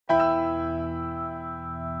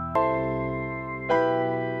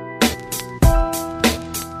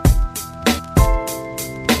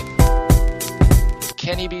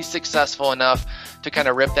can he be successful enough to kind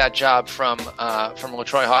of rip that job from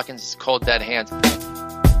LaTroy Hawkins' cold dead hands?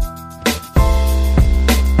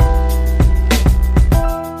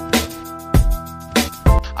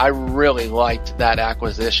 I really liked that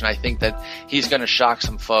acquisition. I think that he's going to shock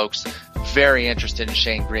some folks. Very interested in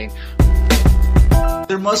Shane Green.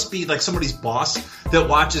 There must be like somebody's boss that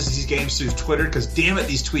watches these games through Twitter, because damn it,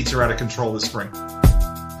 these tweets are out of control this spring.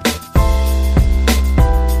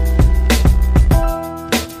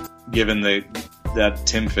 Given that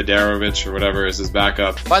Tim Fedorovich or whatever is his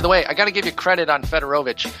backup. By the way, I got to give you credit on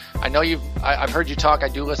Fedorovich. I know I've heard you talk. I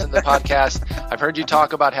do listen to the podcast. I've heard you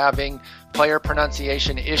talk about having player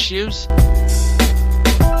pronunciation issues.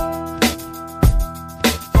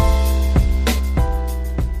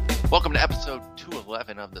 Welcome to episode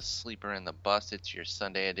 211 of The Sleeper and the Bust. It's your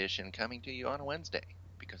Sunday edition, coming to you on a Wednesday,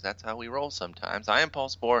 because that's how we roll sometimes. I am Paul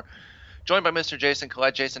Sporer, joined by Mr. Jason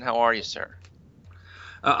Collette. Jason, how are you, sir?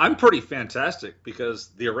 I'm pretty fantastic, because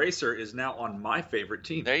the Eraser is now on my favorite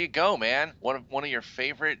team. There you go, man. One of your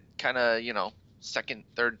favorite kind of, second,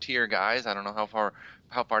 third tier guys. I don't know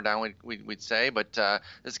how far down we'd say, but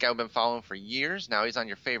this guy we've been following for years. Now he's on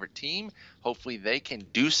your favorite team. Hopefully they can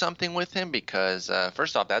do something with him, because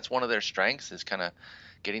first off, that's one of their strengths, is kind of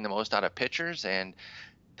getting the most out of pitchers, and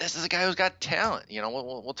this is a guy who's got talent.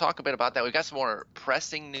 We'll talk a bit about that. We've got some more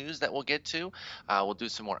pressing news that we'll get to. We'll do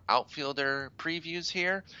some more outfielder previews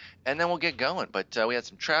here, and then we'll get going. But we had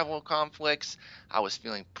some travel conflicts. I was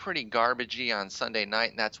feeling pretty garbagey on Sunday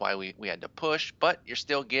night, and that's why we had to push. But you're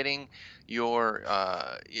still getting your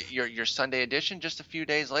Sunday edition just a few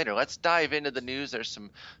days later. Let's dive into the news. There's some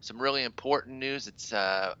really important news. It's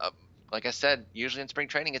like I said, usually in spring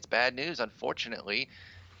training it's bad news. Unfortunately,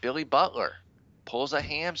 Billy Butler pulls a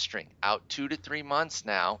hamstring, out 2 to 3 months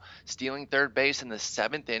now, stealing third base in the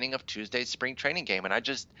 7th inning of Tuesday's spring training game. And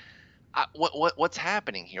what's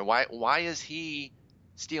happening here? Why is he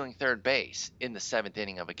stealing third base in the 7th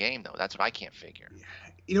inning of a game, though? That's what I can't figure.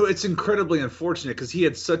 It's incredibly unfortunate, because he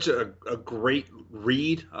had such a great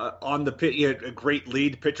read on the pitch. He had a great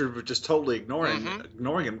lead. Pitcher was just totally ignoring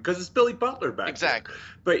him, because it's Billy Butler back exactly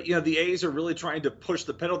there. But the A's are really trying to push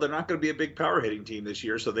the pedal. They're not going to be a big power hitting team this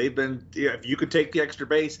year, so they've been. If you could take the extra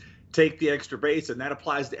base, take the extra base, and that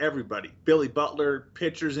applies to everybody. Billy Butler,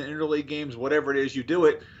 pitchers in interleague games, whatever it is, you do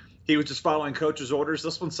it. He was just following coach's orders.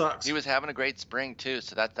 This one sucks. He was having a great spring too,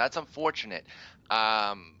 so that's unfortunate.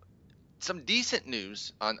 Some decent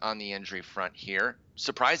news on the injury front here.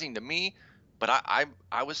 Surprising to me, but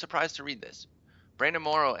I was surprised to read this. Brandon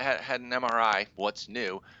Morrow had an MRI. What's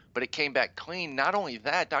new? But it came back clean. Not only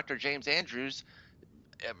that, Dr. James Andrews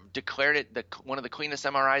declared it one of the cleanest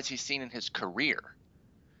MRIs he's seen in his career.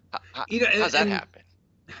 How's that happen?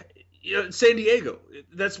 San Diego.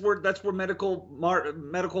 That's where medical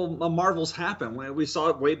marvels happen. When we saw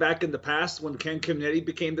it way back in the past when Ken Caminiti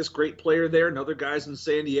became this great player there, and other guys in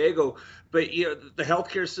San Diego. But the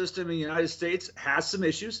healthcare system in the United States has some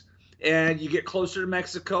issues, and you get closer to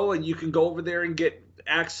Mexico, and you can go over there and get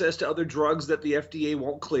access to other drugs that the FDA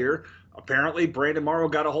won't clear. Apparently, Brandon Morrow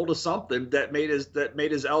got a hold of something that made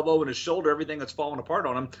his elbow and his shoulder, everything that's falling apart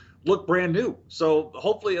on him, look brand new. So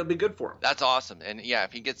hopefully it'll be good for him. That's awesome. And yeah,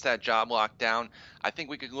 if he gets that job locked down, I think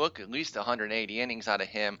we could look at least 180 innings out of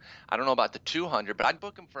him. I don't know about the 200, but I'd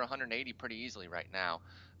book him for 180 pretty easily right now.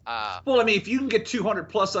 If you can get 200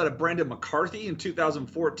 plus out of Brendan McCarthy in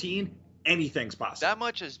 2014, anything's possible. That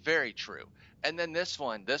much is very true. And then this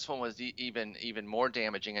one was even more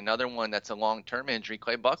damaging. Another one that's a long-term injury.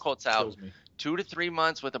 Clay Buchholz out 2 to 3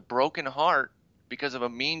 months with a broken heart because of a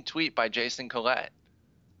mean tweet by Jason Collette.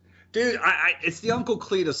 Dude, it's the Uncle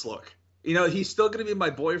Cletus look. He's still going to be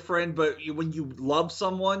my boyfriend, but when you love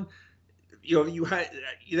someone,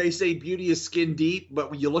 they say beauty is skin deep,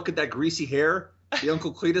 but when you look at that greasy hair, the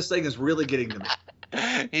Uncle Cletus thing is really getting to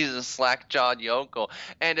me. He's a slack-jawed yokel.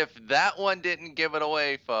 And if that one didn't give it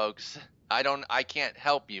away, folks, I can't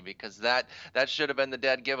help you, because that should have been the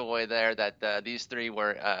dead giveaway there, that these three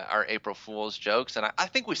were our April Fool's jokes. And I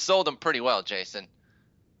think we sold them pretty well, Jason.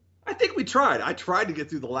 I think we tried. I tried to get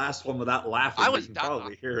through the last one without laughing. I was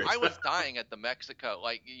dying at the Mexico.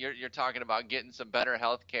 Like you're talking about getting some better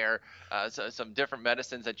health care, some different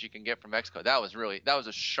medicines that you can get from Mexico. That was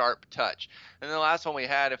a sharp touch. And then the last one we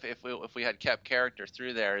had, if we had kept character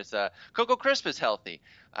through there, is Coco Crisp is healthy.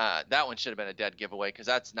 That one should have been a dead giveaway, because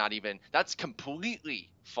that's completely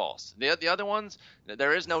false. The other ones,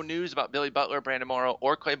 there is no news about Billy Butler, Brandon Morrow,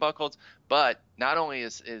 or Clay Buchholz. But not only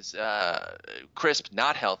is Crisp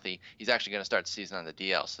not healthy, he's actually going to start the season on the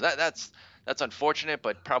DL. So that's unfortunate,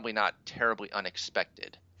 but probably not terribly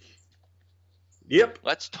unexpected. Yep.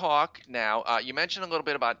 Let's talk now. You mentioned a little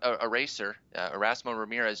bit about a racer, Erasmo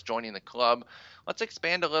Ramirez, joining the club. Let's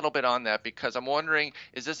expand a little bit on that, because I'm wondering,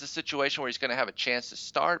 is this a situation where he's going to have a chance to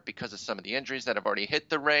start because of some of the injuries that have already hit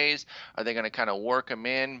the Rays? Are they going to kind of work him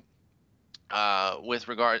in with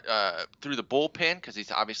regard through the bullpen, because he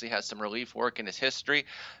obviously has some relief work in his history?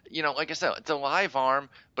 Like I said, it's a live arm,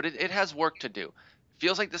 but it has work to do.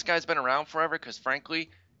 Feels like this guy's been around forever, because frankly,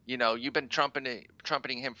 you've been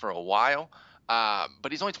trumpeting him for a while.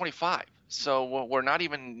 But he's only 25, so we're not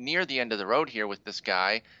even near the end of the road here with this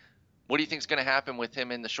guy. What do you think is going to happen with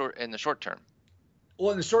him in the short term?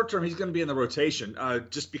 Well, in the short term, he's going to be in the rotation,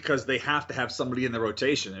 just because they have to have somebody in the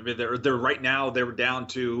rotation. I mean, they're right now they're down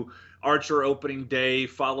to Archer opening day,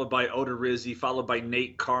 followed by Odorizzi, followed by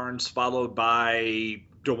Nate Carnes, followed by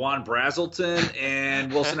Dewan Brazelton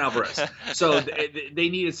and Wilson Alvarez. So they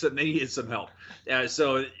needed some help.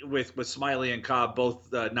 So with Smiley and Cobb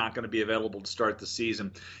both not going to be available to start the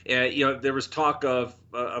season, there was talk of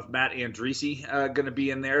Matt Andriese going to be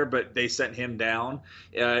in there, but they sent him down.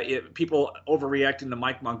 People overreacting to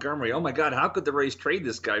Mike Montgomery. Oh my God, how could the Rays trade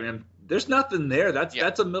this guy? I mean, there's nothing there.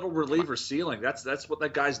 That's a middle reliever ceiling. That's what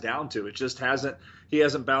that guy's down to. It just he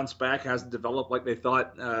hasn't bounced back, hasn't developed like they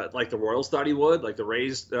thought, like the Royals thought he would, like the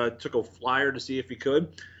Rays took a flyer to see if he could.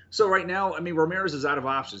 So right now, I mean, Ramirez is out of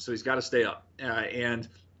options, so he's got to stay up. And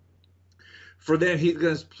for them, he's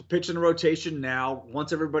going to pitch in a rotation now.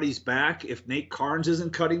 Once everybody's back, if Nate Carnes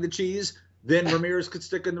isn't cutting the cheese, then Ramirez could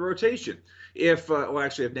stick in the rotation. If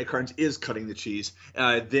Nate Carnes is cutting the cheese,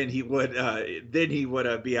 then he would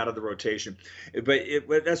be out of the rotation. But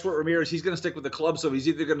that's what Ramirez, he's going to stick with the club. So he's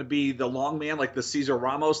either going to be the long man, like the Cesar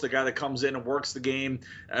Ramos, the guy that comes in and works the game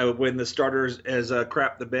when the starters has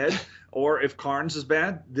crapped the bed, or if Carnes is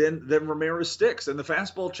bad, then Ramirez sticks. And the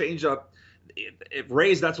fastball changeup,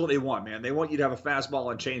 Rays, that's what they want, man. They want you to have a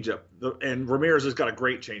fastball and changeup. And Ramirez has got a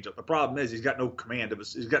great changeup. The problem is he's got no command of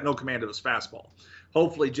his fastball.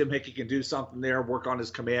 Hopefully Jim Hickey can do something there, work on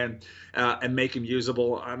his command, and make him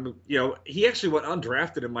usable. He actually went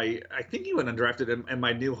undrafted in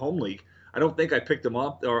my new home league. I don't think I picked him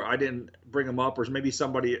up, or I didn't bring him up, or maybe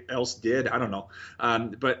somebody else did. I don't know.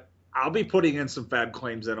 But I'll be putting in some fab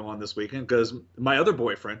claims in him on this weekend, because my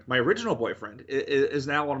original boyfriend, is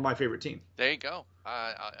now one of my favorite teams. There you go.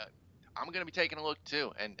 I'm going to be taking a look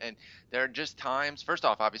too, and there are just times. First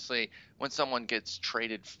off, obviously, when someone gets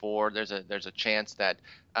traded for, there's a chance that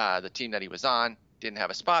the team that he was on didn't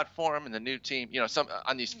have a spot for him, and the new team, some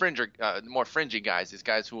on these more fringy guys, these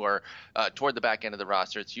guys who are toward the back end of the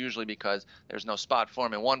roster, it's usually because there's no spot for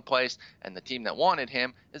him in one place, and the team that wanted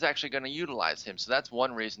him is actually going to utilize him. So that's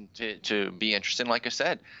one reason to be interested. And like I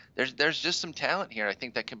said, there's just some talent here, I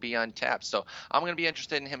think, that can be untapped. So I'm going to be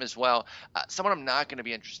interested in him as well. Someone I'm not going to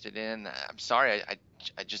be interested in, I'm sorry,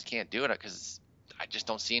 I just can't do it because I just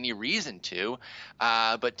don't see any reason to.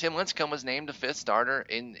 But Tim Lincecum was named the fifth starter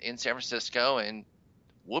in San Francisco, and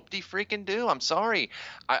whoop-de-freaking-do. I'm sorry.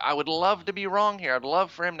 I would love to be wrong here. I'd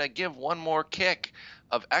love for him to give one more kick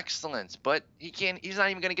of excellence, but he's not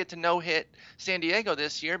even going to get to no-hit San Diego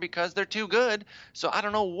this year because they're too good. So I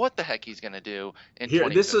don't know what the heck he's going to do in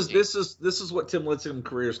 2015. This is what Tim Lincecum's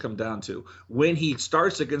careers come down to. When he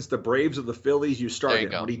starts against the Braves or the Phillies, you start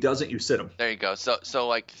him. When he doesn't, you sit him. There you go. So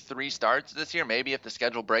like 3 starts this year, maybe if the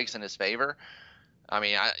schedule breaks in his favor. I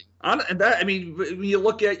mean, when you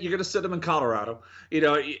look at, you're going to sit him in Colorado.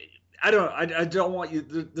 I don't want you.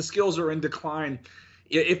 The skills are in decline.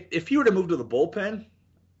 If he were to move to the bullpen,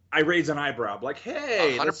 I raise an eyebrow. Like,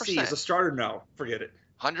 hey, 100%. Let's see, he's a starter now. Forget it.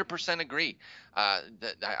 100% agree.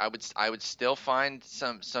 I would still find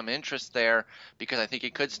some interest there because I think he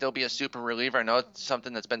could still be a super reliever. I know it's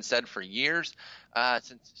something that's been said for years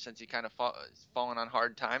since he kind of fallen on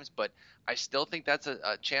hard times, but I still think that's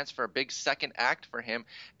a chance for a big second act for him.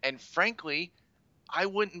 And frankly, I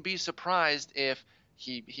wouldn't be surprised if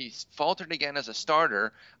he's faltered again as a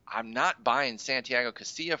starter. I'm not buying Santiago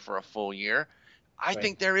Casilla for a full year. I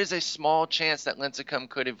think there is a small chance that Lincecum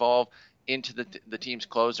could evolve into the team's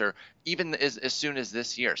closer even as soon as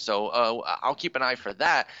this year. So I'll keep an eye for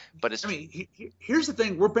that. But here's the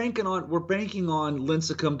thing: we're banking on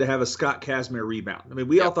Lincecum to have a Scott Kazmir rebound. I mean,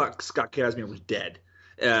 we all thought Scott Kazmir was dead.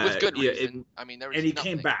 With good reason. He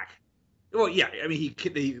came back. Well, yeah. I mean, he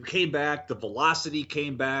came back. The velocity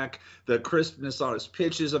came back. The crispness on his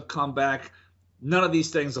pitches have come back. None of these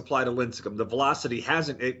things apply to Lincecum. The velocity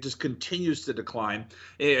hasn't. It just continues to decline.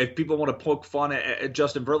 If people want to poke fun at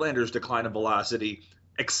Justin Verlander's decline in velocity,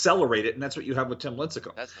 accelerate it, and that's what you have with Tim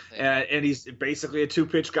Lincecum. That's the thing. And he's basically a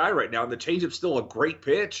 2-pitch guy right now. And the changeup's still a great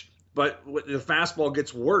pitch, but the fastball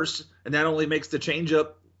gets worse, and that only makes the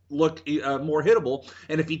changeup look more hittable.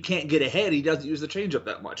 And if he can't get ahead, he doesn't use the changeup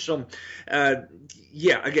that much. So,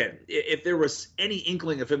 yeah, again, if there was any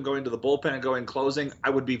inkling of him going to the bullpen and going closing, I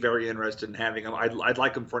would be very interested in having him. I'd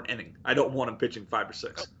like him for an inning. I don't want him pitching 5 or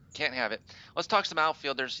 6. Can't have it. Let's talk some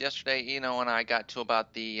outfielders. Yesterday, and I got to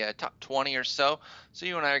about the top 20 or so. So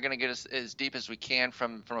you and I are going to get as deep as we can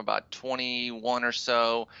from about 21 or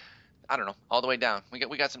so. I don't know, all the way down.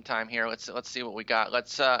 We got some time here. Let's see what we got.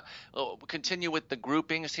 Let's continue with the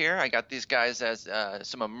groupings here. I got these guys as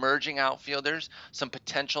some emerging outfielders, some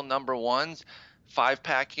potential number ones.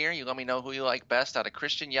 5-pack here. You let me know who you like best out of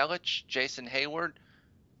Christian Yelich, Jason Hayward,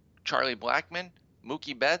 Charlie Blackmon,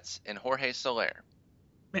 Mookie Betts, and Jorge Soler.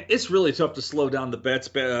 Man, it's really tough to slow down the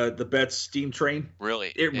Betts steam train.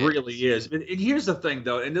 Really, it really is. And here's the thing,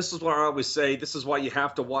 though, and this is what I always say. This is why you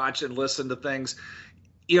have to watch and listen to things.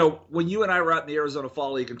 When you and I were out in the Arizona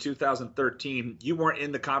Fall League in 2013, you weren't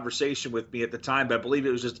in the conversation with me at the time, but I believe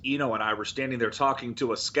it was just Eno and I were standing there talking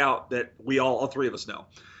to a scout that all three of us know.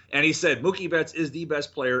 And he said, Mookie Betts is the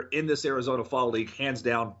best player in this Arizona Fall League, hands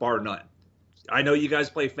down, bar none. I know you guys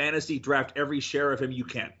play fantasy, draft every share of him you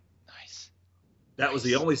can. Nice. That was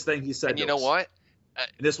the only thing he said. And you know what?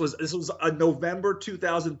 This was November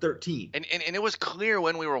 2013, and it was clear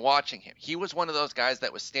when we were watching him. He was one of those guys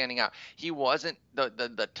that was standing out. He wasn't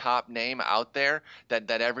the top name out there that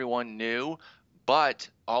everyone knew, but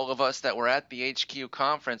all of us that were at the HQ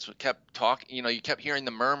conference kept talking. You kept hearing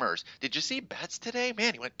the murmurs. Did you see Betts today?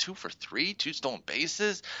 Man, he went 2 for 3, 2 stolen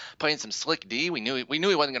bases, playing some slick D. We knew he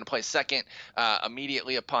wasn't going to play second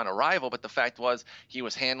immediately upon arrival, but the fact was he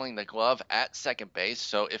was handling the glove at second base.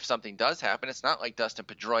 So if something does happen, it's not like Dustin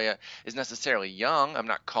Pedroia is necessarily young. I'm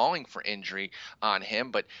not calling for injury on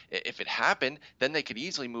him, but if it happened, then they could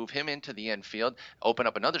easily move him into the infield, open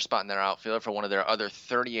up another spot in their outfield for one of their other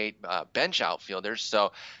 38 bench outfielders.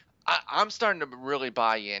 So I'm starting to really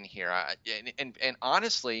buy in here. And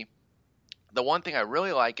honestly, the one thing I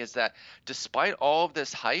really like is that despite all of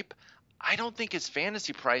this hype, I don't think his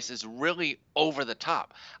fantasy price is really over the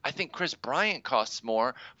top. I think Chris Bryant costs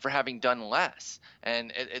more for having done less.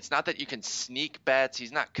 And it's not that you can sneak bets.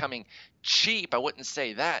 He's not coming cheap. I wouldn't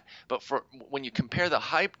say that. But when you compare the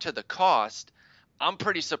hype to the cost, I'm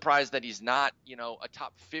pretty surprised that he's not, a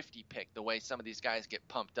top 50 pick the way some of these guys get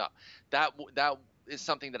pumped up. That is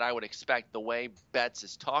something that I would expect the way Betts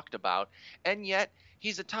is talked about, and yet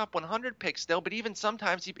he's a top 100 pick still. But even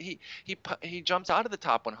sometimes he jumps out of the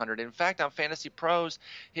top 100. In fact, on Fantasy Pros,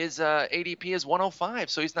 his ADP is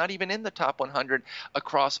 105, so he's not even in the top 100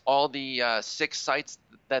 across all the 6 sites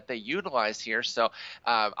that they utilize here. So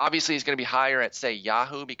obviously he's going to be higher at, say,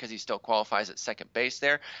 Yahoo, because he still qualifies at second base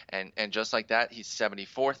there. And just like that, he's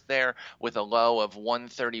 74th there with a low of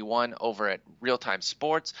 131 over at Real Time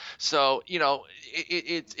Sports. So,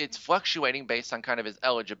 it's fluctuating based on kind of his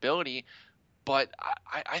eligibility. But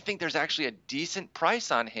I think there's actually a decent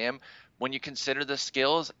price on him when you consider the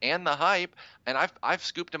skills and the hype. And I've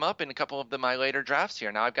scooped him up in a couple of my later drafts here.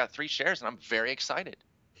 Now I've got 3 shares, and I'm very excited.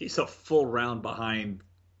 He's a full round behind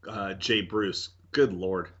Jay Bruce. Good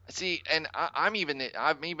Lord. See, and I'm even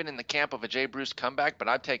in the camp of a Jay Bruce comeback, but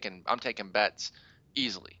I'm taking Betts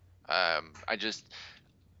easily.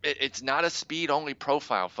 It's not a speed-only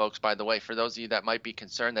profile, folks, by the way, for those of you that might be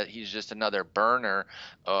concerned that he's just another burner,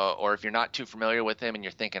 or if you're not too familiar with him and you're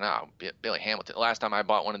thinking, Billy Hamilton, last time I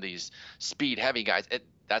bought one of these speed-heavy guys,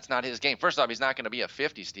 that's not his game. First off, he's not going to be a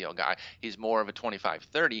 50 steal guy. He's more of a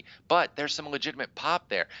 25-30, but there's some legitimate pop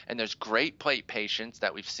there, and there's great plate patience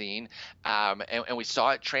that we've seen, and we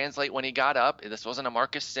saw it translate when he got up. This wasn't a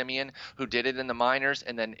Marcus Semien who did it in the minors,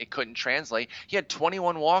 and then it couldn't translate. He had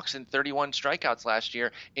 21 walks and 31 strikeouts last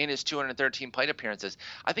year in his 213 plate appearances.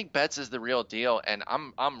 I think Betts is the real deal, and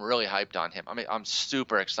I'm really hyped on him. I'm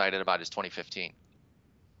super excited about his 2015.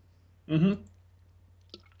 Mm-hmm.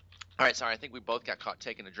 All right, sorry, I think we both got caught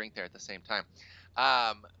taking a drink there at the same time.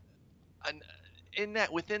 And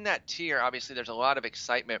within that tier, obviously, there's a lot of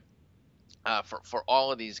excitement for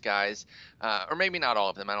all of these guys, or maybe not all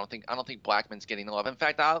of them. I don't think Blackmon's getting the love. In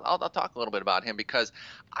fact, I'll talk a little bit about him because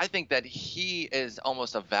I think that he is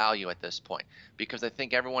almost a value at this point, because I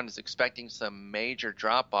think everyone is expecting some major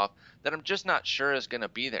drop off that I'm just not sure is going to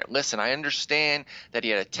be there. Listen, I understand that he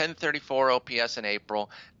had a 1034 OPS in April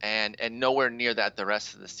and nowhere near that the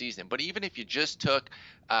rest of the season. But even if you just took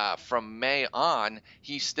from May on,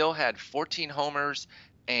 he still had 14 homers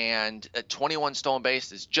and 21 stolen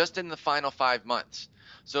bases just in the final 5 months.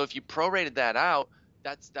 So if you prorated that out,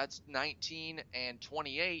 that's 19 and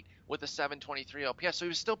 28 with a 723 OPS. So he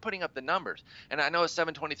was still putting up the numbers. And I know a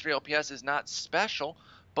 723 OPS is not special,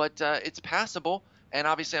 but it's passable. And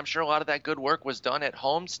obviously, I'm sure a lot of that good work was done at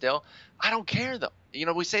home still. I don't care, though.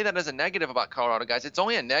 We say that as a negative about Colorado guys. It's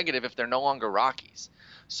only a negative if they're no longer Rockies.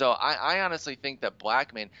 So I honestly think that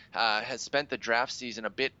Blackmon has spent the draft season a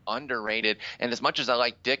bit underrated. And as much as I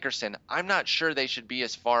like Dickerson, I'm not sure they should be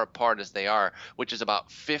as far apart as they are, which is about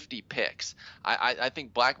 50 picks. I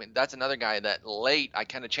think Blackmon, that's another guy that late I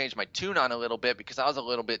kind of changed my tune on a little bit because I was a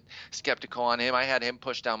little bit skeptical on him. I had him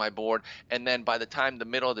pushed down my board. And then by the time the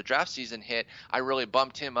middle of the draft season hit, I really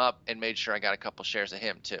bumped him up and made sure I got a couple shares of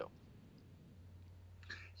him too.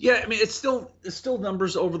 Yeah, I mean, it's still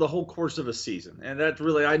numbers over the whole course of a season, and that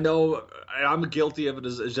really, I know I'm guilty of it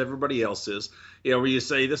as everybody else is. Where you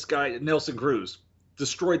say this guy Nelson Cruz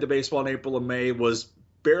destroyed the baseball in April and May, was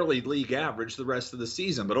barely league average the rest of the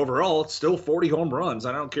season, but overall it's still 40 home runs.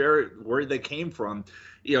 I don't care where they came from.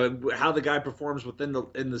 How the guy performs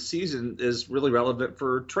in the season is really relevant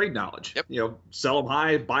for trade knowledge. Yep. Sell him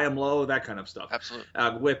high, buy him low, that kind of stuff.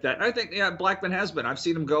 Absolutely. With that, and I think Blackmon has been. I've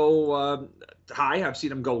seen him go high. I've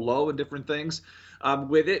seen him go low in different things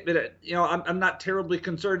with it. But I'm not terribly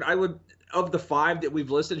concerned. I would, of the five that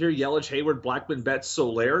we've listed here, Yelich, Hayward, Blackmon, Betts,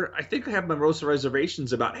 Soler, I think I have my most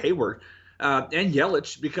reservations about Hayward. And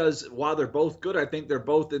Yelich, because while they're both good, I think they're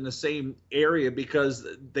both in the same area because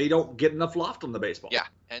they don't get enough loft on the baseball. Yeah,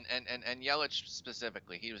 and Yelich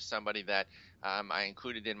specifically, he was somebody that I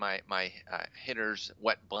included in my hitters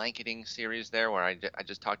wet blanketing series there, where I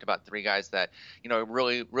just talked about three guys that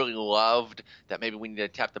really loved that maybe we need to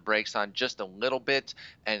tap the brakes on just a little bit,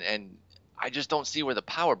 and I just don't see where the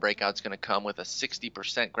power breakout's going to come with a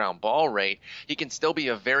 60% ground ball rate. He can still be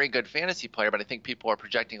a very good fantasy player, but I think people are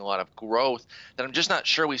projecting a lot of growth that I'm just not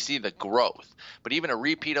sure we see the growth. But even a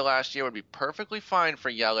repeat of last year would be perfectly fine for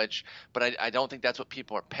Yelich, but I don't think that's what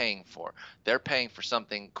people are paying for. They're paying for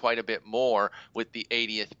something quite a bit more with the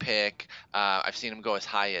 80th pick. I've seen him go as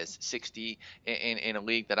high as 60 in a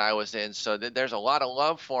league that I was in. So there's a lot of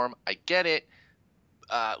love for him. I get it.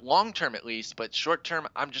 Long term at least, but short term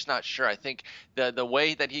I'm just not sure. I think the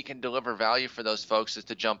way that he can deliver value for those folks is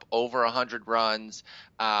to jump over 100 runs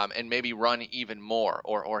and maybe run even more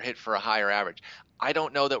or hit for a higher average. I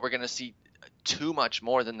don't know that we're going to see too much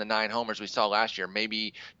more than the 9 homers we saw last year,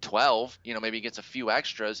 maybe 12, maybe he gets a few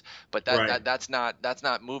extras, but that's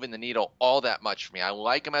not moving the needle all that much for me. I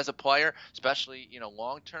like him as a player, especially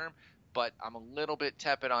long term, but I'm a little bit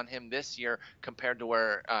tepid on him this year compared to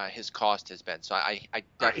where his cost has been. So I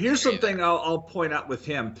definitely here's something I'll point out with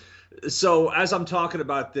him. So as I'm talking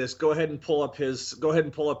about this, go ahead and pull up his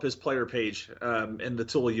player page in the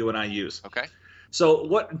tool you and I use. Okay. So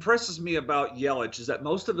what impresses me about Yelich is that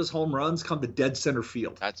most of his home runs come to dead center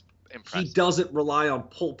field. That's impressive. He doesn't rely on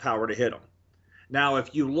pull power to hit them. Now,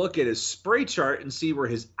 if you look at his spray chart and see where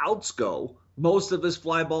his outs go, most of his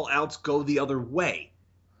fly ball outs go the other way.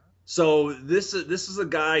 So this is a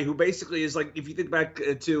guy who basically is like, if you think back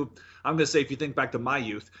to my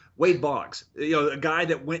youth, Wade Boggs, a guy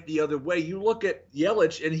that went the other way. You look at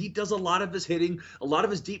Yelich, and he does a lot of his hitting, a lot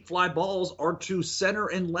of his deep fly balls are to center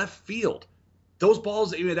and left field. Those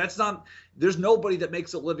balls, there's nobody that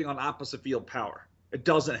makes a living on opposite field power. It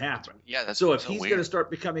doesn't happen. Yeah, that's so if he's going to start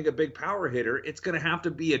becoming a big power hitter, it's going to have to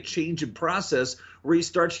be a change in process where he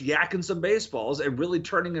starts yakking some baseballs and really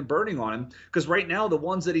turning and burning on him. Because right now, the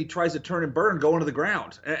ones that he tries to turn and burn go into the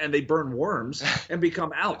ground, and they burn worms and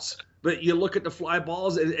become outs. But you look at the fly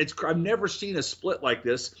balls, I've never seen a split like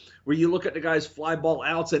this where you look at the guy's fly ball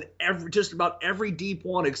outs, and just about every deep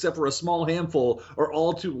one except for a small handful are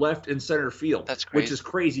all to left and center field. That's crazy. Which is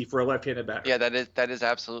crazy for a left-handed batter. Yeah, that is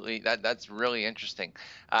absolutely that's really interesting.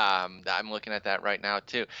 I'm looking at that right now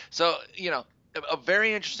too. So a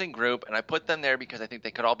very interesting group, and I put them there because I think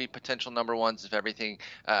they could all be potential number ones if everything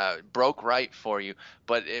broke right for you.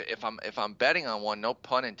 But if I'm betting on one, no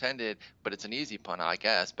pun intended, but it's an easy pun, I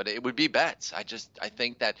guess. But it would be Betts. I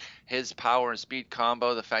think that his power and speed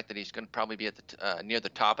combo, the fact that he's going to probably be at the near the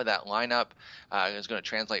top of that lineup, is going to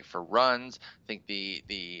translate for runs. I think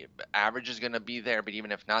the average is going to be there, but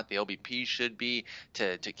even if not, the OBP should be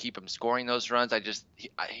to keep him scoring those runs.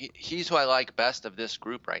 He's who I like best of this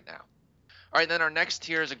group right now. All right, then our next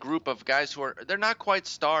tier is a group of guys who they're not quite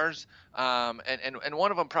stars, and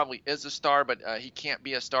one of them probably is a star, but he can't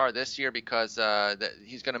be a star this year because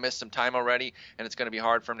he's going to miss some time already, and it's going to be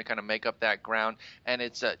hard for him to kind of make up that ground. And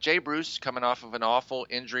it's Jay Bruce coming off of an awful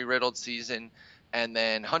injury-riddled season, and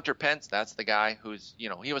then Hunter Pence, that's the guy who's,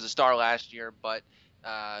 he was a star last year, but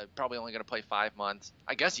probably only going to play 5 months.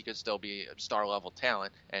 I guess he could still be a star-level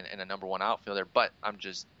talent and a number one outfielder, but I'm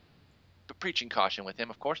just preaching caution with him,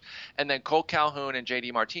 of course. And then Cole Calhoun and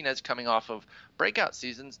J.D. Martinez coming off of breakout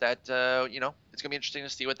seasons that, it's going to be interesting to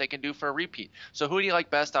see what they can do for a repeat. So who do you like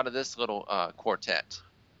best out of this little quartet?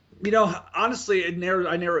 Honestly, I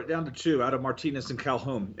narrow it down to two out of Martinez and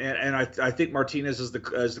Calhoun, and I think Martinez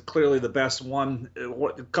is clearly the best one.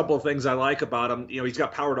 A couple of things I like about him, he's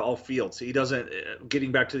got power to all fields. He doesn't,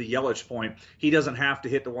 getting back to the Yelich point, he doesn't have to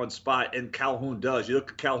hit the one spot, and Calhoun does. You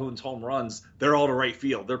look at Calhoun's home runs; they're all to right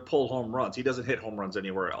field. They're pulled home runs. He doesn't hit home runs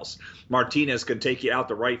anywhere else. Martinez can take you out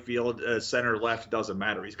to right field, center, left, doesn't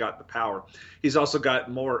matter. He's got the power. He's also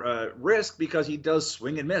got more risk because he does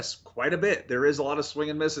swing and miss quite a bit. There is a lot of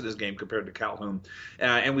swing and miss in his game compared to Calhoun.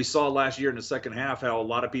 And we saw last year in the second half how a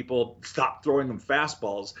lot of people stopped throwing him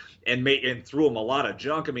fastballs and threw him a lot of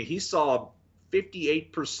junk. I mean, he saw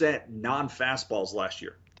 58% non-fastballs last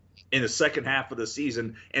year in the second half of the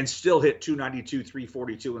season and still hit 292,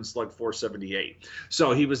 342 and slugged 478.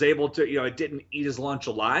 So he was able to, it didn't eat his lunch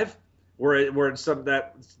alive, where some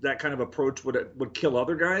that kind of approach would kill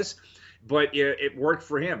other guys. But it worked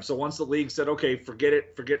for him. So once the league said, okay,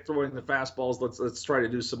 forget throwing the fastballs, let's try to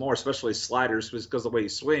do some more, especially sliders, because of the way he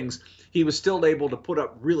swings, he was still able to put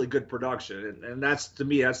up really good production. And that's, to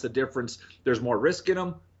me, that's the difference. There's more risk in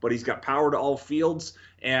him, but he's got power to all fields.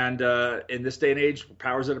 And in this day and age,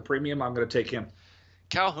 power's at a premium. I'm going to take him.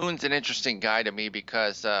 Calhoun's an interesting guy to me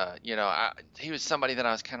because, he was somebody that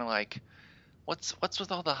I was kind of like, what's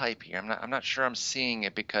with all the hype here? I'm not sure I'm seeing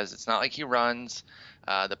it, because it's not like he runs.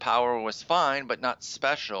 The power was fine, but not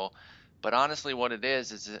special. But honestly, what it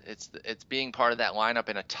is it's being part of that lineup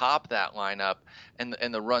and atop that lineup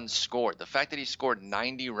and the runs scored. The fact that he scored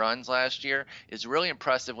 90 runs last year is really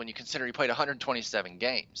impressive when you consider he played 127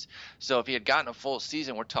 games. So if he had gotten a full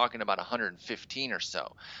season, we're talking about 115 or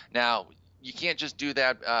so. Now, you can't just do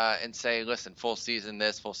that and say, listen, full season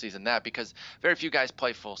this, full season that, because very few guys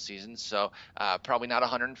play full seasons, so probably not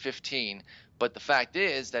 115. But the fact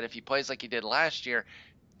is that if he plays like he did last year,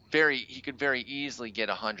 he could very easily get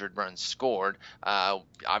 100 runs scored.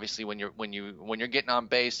 Obviously, when you're getting on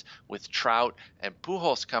base with Trout and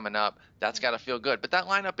Pujols coming up, that's got to feel good. But that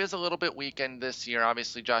lineup is a little bit weakened this year.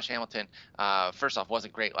 Obviously, Josh Hamilton, first off,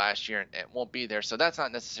 wasn't great last year and won't be there, so that's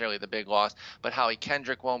not necessarily the big loss. But Howie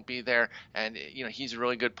Kendrick won't be there, and he's a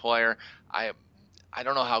really good player. I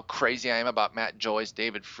don't know how crazy I am about Matt Joyce,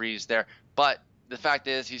 David Freese there, but the fact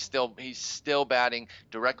is he's still batting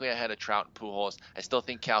directly ahead of Trout and Pujols. I still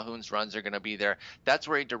think Calhoun's runs are going to be there. That's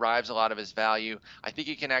where he derives a lot of his value. I think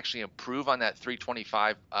he can actually improve on that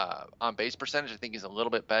 325 on base percentage. I think he's a little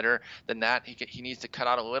bit better than that. He needs to cut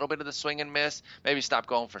out a little bit of the swing and miss, maybe stop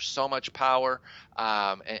going for so much power,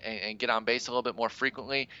 and get on base a little bit more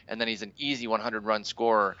frequently. And then he's an easy 100 run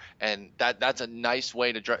scorer, and that's a nice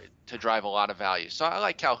way to drive a lot of value. So I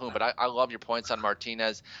like Calhoun, but I love your points on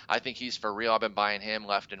Martinez. I think he's for real. I've been buying him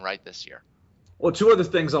left and right this year. Well, two other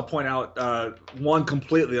things I'll point out. One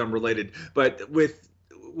completely unrelated, but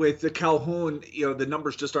with the Calhoun, the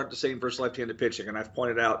numbers just aren't the same versus left-handed pitching, and I've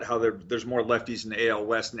pointed out how there's more lefties in the AL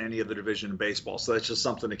West than any other division in baseball. So that's just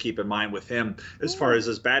something to keep in mind with him as far as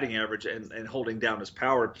his batting average and holding down his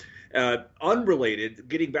power. Unrelated,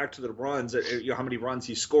 getting back to the runs, how many runs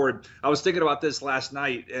he scored. I was thinking about this last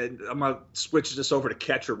night, and I'm going to switch this over to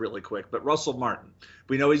catcher really quick. But Russell Martin,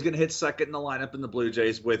 we know he's going to hit second in the lineup in the Blue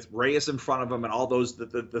Jays with Reyes in front of him and all those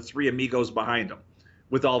the three amigos behind him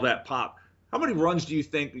with all that pop. How many runs do you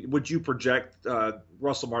think would you project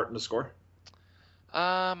Russell Martin to score?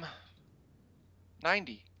 90.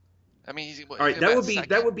 I mean, all right.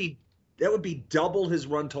 That would be double his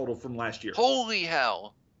run total from last year. Holy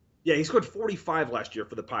hell! Yeah, he scored 45 last year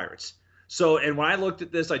for the Pirates. So, and when I looked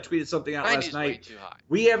at this, I tweeted something out last night. Way too high.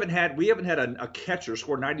 We haven't had a catcher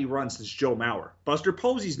score 90 runs since Joe Mauer. Buster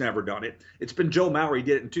Posey's never done it. It's been Joe Mauer. He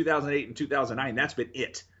did it in 2008 and 2009. That's been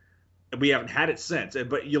it. And we haven't had it since.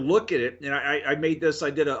 But you look at it, and I made this.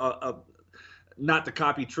 I did a not to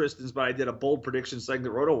copy Tristan's, but I did a bold prediction saying the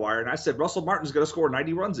RotoWire, and I said Russell Martin's going to score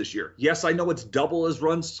 90 runs this year. Yes, I know it's double his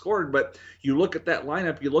runs scored, but you look at that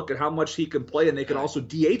lineup, you look at how much he can play, and they can also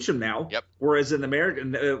DH him now. Yep. Whereas in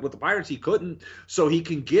American with the Pirates he couldn't, so he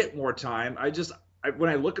can get more time. When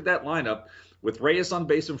I look at that lineup with Reyes on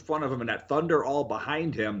base in front of him and that Thunder all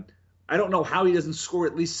behind him, I don't know how he doesn't score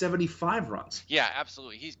at least 75 runs. Yeah,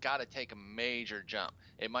 absolutely. He's got to take a major jump.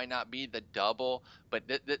 It might not be the double, but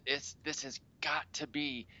this has got to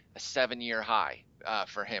be a 7-year high.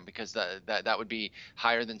 for him, because that would be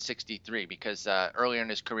higher than 63, because earlier in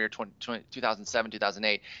his career, 2007,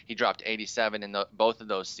 2008, he dropped 87 in both of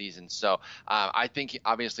those seasons. So I think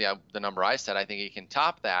obviously the number I said, I think he can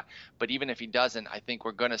top that. But even if he doesn't, I think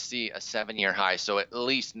we're going to see a 7-year high, so at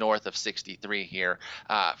least north of 63 here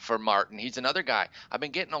for Martin. He's another guy I've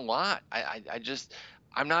been getting a lot. I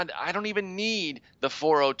don't even need the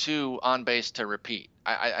 402 on base to repeat.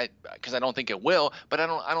 Because I don't think it will, but I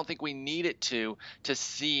don't think we need it to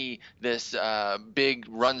see this big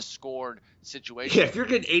run scored situation. Yeah, if you're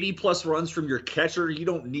getting 80 plus runs from your catcher, you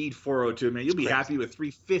don't need 402, man. You'll be happy with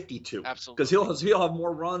 352. Absolutely. Because he'll have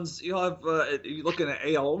more runs. He'll have you're looking at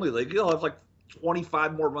AL only league. He'll have like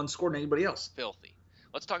 25 more runs scored than anybody else. Filthy.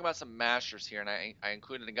 Let's talk about some mashers here, and I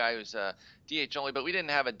included a guy who's DH only, but we didn't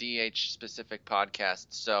have a DH specific podcast.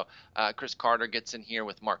 So Chris Carter gets in here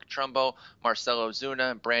with Mark Trumbo, Marcell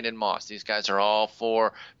Ozuna, and Brandon Moss. These guys are all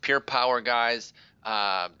 4 pure power guys.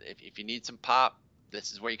 If you need some pop,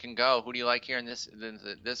 this is where you can go. Who do you like here in this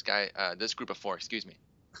group of 4? Excuse me.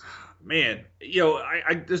 Man,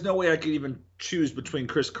 I there's no way I could even choose between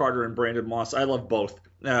Chris Carter and Brandon Moss. I love both.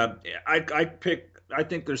 I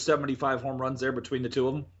think there's 75 home runs there between the two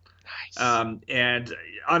of them. Nice. And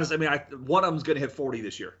honestly, one of them's going to hit 40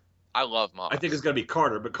 this year. I love Moss. I think it's going to be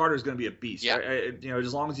Carter, but Carter's going to be a beast. Yeah.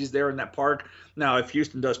 As long as he's there in that park. Now, if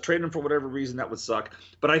Houston does trade him for whatever reason, that would suck.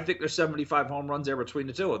 But I think there's 75 home runs there between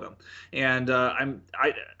the two of them. And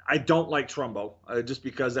I don't like Trumbo just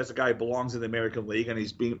because that's a guy who belongs in the American League, and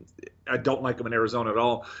I don't like him in Arizona at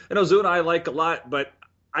all. And Ozuna I like a lot, but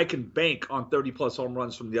I can bank on 30-plus home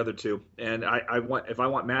runs from the other two, and if I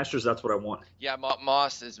want masters, that's what I want. Yeah,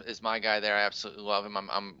 Moss is my guy there. I absolutely love him.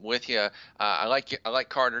 I'm with you. I like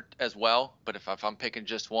Carter as well, but if I'm picking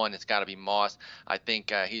just one, it's got to be Moss. I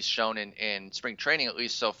think he's shown in spring training, at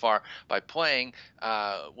least so far, by playing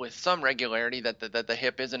with some regularity, that the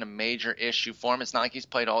hip isn't a major issue for him. It's not like he's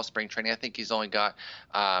played all spring training. I think he's only got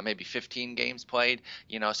maybe 15 games played.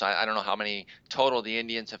 So I don't know how many total the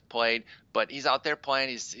Indians have played. But he's out there playing.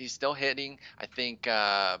 He's still hitting. I think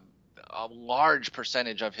a large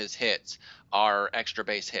percentage of his hits are extra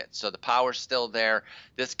base hits. So the power's still there.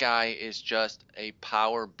 This guy is just a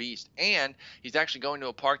power beast. And he's actually going to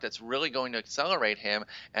a park that's really going to accelerate him.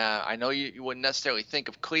 I know you wouldn't necessarily think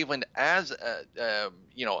of Cleveland as a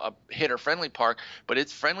hitter-friendly park, but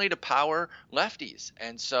it's friendly to power lefties.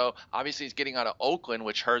 And so obviously he's getting out of Oakland,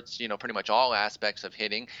 which hurts, pretty much all aspects of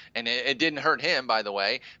hitting. And it didn't hurt him, by the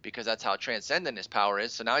way, because that's how transcendent his power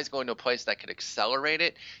is. So now he's going to a place that could accelerate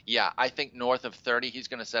it. Yeah, I think north of 30, he's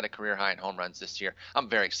going to set a career high in home runs this year. I'm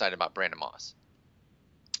very excited about Brandon Moss.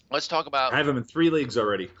 Let's talk about. I have him in 3 leagues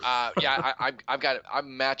already. I've got it.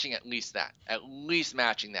 I'm matching at least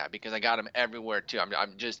matching that, because I got him everywhere too.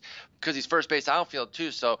 I'm just because he's first base outfield too.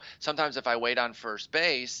 So sometimes if I wait on first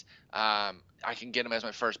base, I can get him as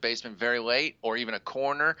my first baseman very late, or even a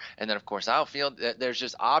corner, and then of course outfield. There's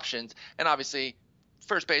just options, and obviously.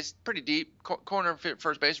 First base, pretty deep. Corner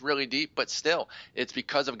first base, really deep. But still, it's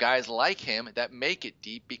because of guys like him that make it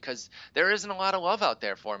deep, because there isn't a lot of love out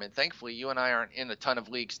there for him. And thankfully, you and I aren't in a ton of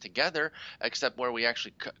leagues together, except where we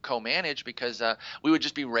actually co-manage, because we would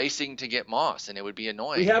just be racing to get Moss, and it would be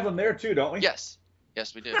annoying. We have him there too, don't we? Yes,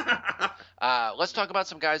 we do. Let's talk about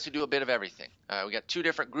some guys who do a bit of everything. We got 2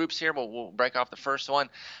 different groups here. We'll break off the first one.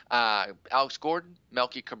 Alex Gordon,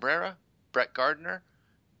 Melky Cabrera, Brett Gardner,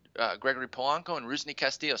 Gregory Polanco, and Rusney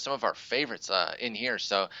Castillo, some of our favorites in here.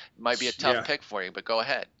 So it might be a tough pick for you, but go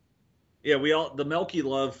ahead. Yeah, the Melky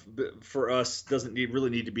love for us doesn't really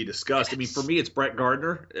need to be discussed. Yes. For me, it's Brett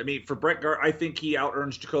Gardner. For Brett Gardner, I think he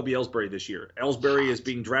out-earns Jacoby Ellsbury this year. Ellsbury is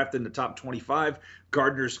being drafted in the top 25.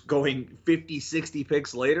 Gardner's going 50, 60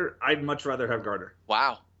 picks later. I'd much rather have Gardner.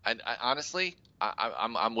 Wow. I honestly,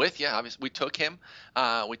 I'm with you. Obviously, we took him.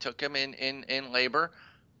 In labor.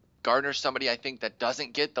 Gardner's somebody I think that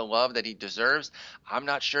doesn't get the love that he deserves. I'm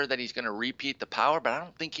not sure that he's going to repeat the power, but I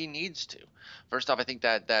don't think he needs to. First off, I think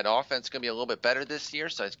that offense is going to be a little bit better this year,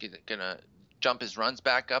 so it's going to jump his runs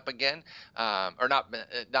back up again, or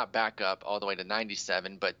not back up all the way to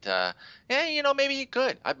 97, but maybe he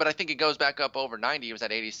could. But I think it goes back up over 90. He was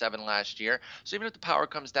at 87 last year, so even if the power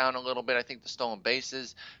comes down a little bit, I think the stolen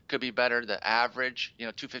bases could be better. The average,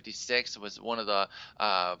 256 was one of the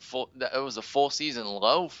it was a full season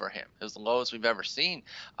low for him. It was the lowest we've ever seen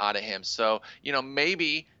out of him. So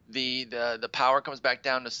maybe the power comes back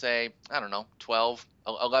down to, say, I don't know,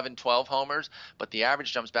 11, 12 homers, but the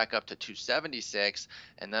average jumps back up to 276,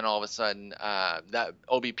 and then all of a sudden that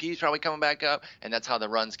OBP is probably coming back up, and that's how the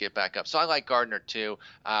runs get back up. So I like Gardner too.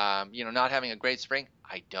 Not having a great spring,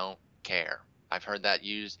 I don't care. I've heard that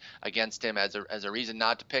used against him as a reason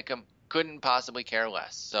not to pick him. couldn't possibly care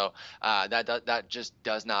less. So that just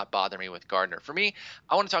does not bother me with Gardner. For me,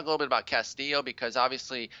 I want to talk a little bit about Castillo, because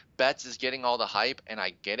obviously Betts is getting all the hype, and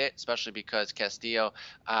I get it, especially because Castillo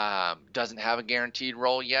doesn't have a guaranteed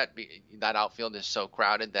role yet. That outfield is so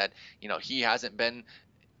crowded that he hasn't been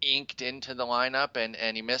inked into the lineup,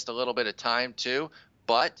 and he missed a little bit of time too.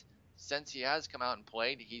 But since he has come out and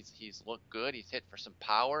played, he's looked good. He's hit for some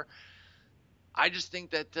power. I just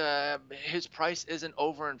think that his price isn't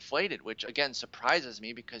overinflated, which again surprises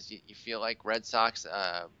me, because you feel like Red Sox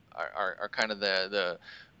are kind of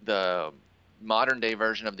the modern day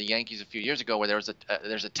version of the Yankees a few years ago, where there's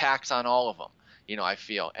a tax on all of them. I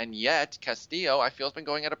feel. And yet, Castillo, I feel, has been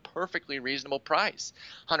going at a perfectly reasonable price.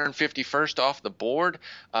 151st off the board,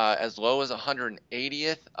 as low as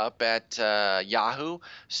 180th up at Yahoo.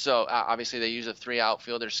 So, obviously, they use a 3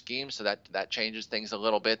 outfielder scheme, so that changes things a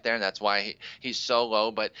little bit there, and that's why he's so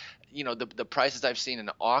low. But the prices I've seen in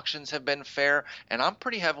auctions have been fair, and I'm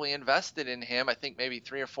pretty heavily invested in him. I think maybe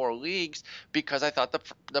 3 or 4 leagues, because I thought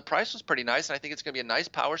the price was pretty nice, and I think it's going to be a nice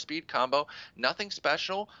power speed combo. Nothing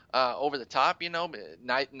special over the top,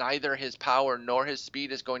 neither his power nor his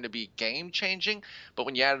speed is going to be game changing, but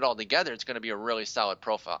when you add it all together, it's going to be a really solid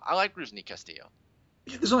profile. I like Rusney Castillo.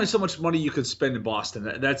 There's only so much money you can spend in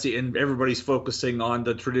Boston. That's it, and everybody's focusing on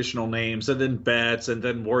the traditional names, and then Betts, and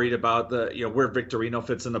then worried about where Victorino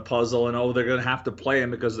fits in the puzzle, and they're going to have to play him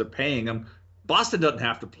because they're paying him. Boston doesn't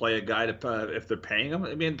have to play a guy if they're paying him.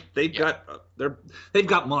 I mean, they've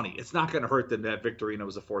got money. It's not going to hurt them that Victorino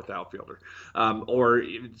was a 4th outfielder, or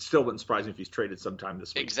it still wouldn't surprise me if he's traded sometime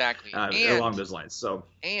this week. Exactly, along those lines. So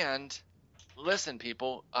listen,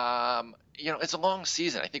 people, it's a long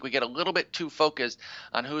season. I think we get a little bit too focused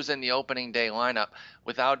on who's in the opening day lineup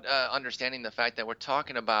without understanding the fact that we're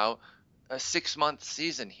talking about a 6-month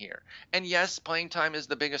season here. And yes, playing time is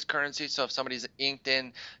the biggest currency. So if somebody's inked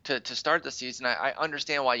in to start the season, I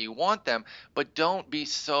understand why you want them, but don't be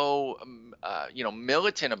so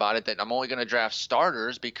militant about it that I'm only going to draft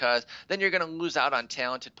starters, because then you're going to lose out on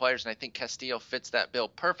talented players. And I think Castillo fits that bill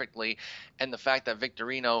perfectly. And the fact that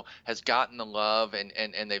Victorino has gotten the love,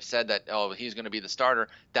 and they've said that, he's going to be the starter,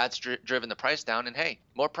 that's driven the price down. And hey,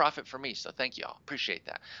 more profit for me. So thank you all. Appreciate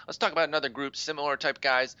that. Let's talk about another group, similar type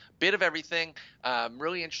guys, bit of everything.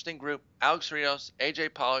 Really interesting group: Alex Rios,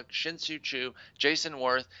 AJ Pollock, Shin-Soo Choo, Jason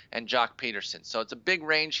Worth, and Jock Peterson. So it's a big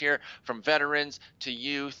range here, from veterans to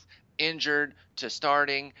youth, injured to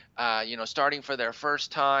starting, starting for their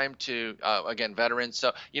first time to again veterans.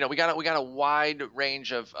 So we got a wide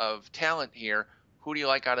range of talent here. Who do you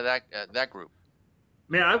like out of that group?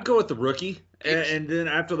 Man, I'd go with the rookie, and then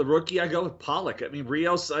after the rookie, I go with Pollock. I mean,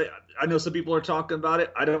 Rios, I know some people are talking about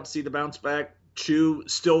it. I don't see the bounce back. Choo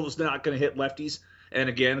still is not going to hit lefties. And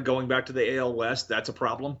again, going back to the AL West, that's a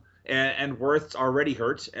problem. And Worth's already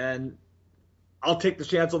hurt. And I'll take the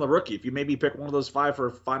chance on the rookie. If you maybe pick one of those 5 for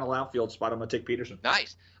a final outfield spot, I'm going to take Peterson.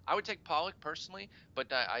 Nice. I would take Pollock personally, but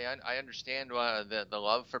I understand the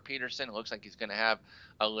love for Peterson. It looks like he's going to have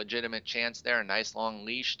a legitimate chance there, a nice long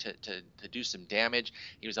leash to do some damage.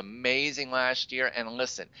 He was amazing last year. And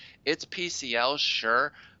listen, it's PCL,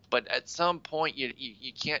 sure, but at some point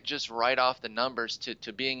you can't just write off the numbers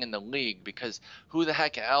to being in the league, because who the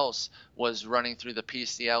heck else was running through the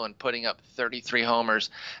PCL and putting up 33 homers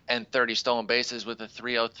and 30 stolen bases with a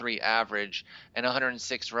 303 average and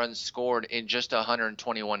 106 runs scored in just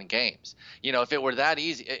 121 games? If it were that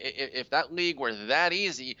easy, if that league were that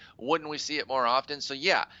easy, wouldn't we see it more often? So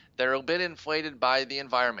yeah, they're a bit inflated by the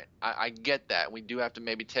environment. I get that. We do have to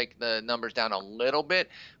maybe take the numbers down a little bit,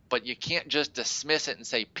 but you can't just dismiss it and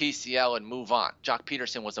say PCL and move on. Jock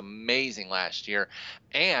Peterson was amazing last year,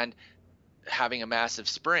 and having a massive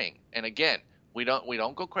spring. And again, we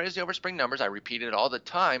don't go crazy over spring numbers. I repeat it all the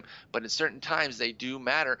time, but at certain times they do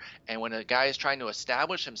matter. And when a guy is trying to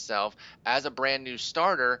establish himself as a brand new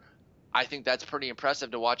starter, I think that's pretty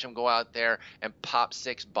impressive to watch him go out there and pop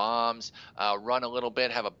 6 bombs, run a little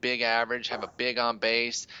bit, have a big average, have a big on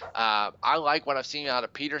base. I like what I've seen out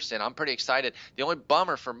of Peterson. I'm pretty excited. The only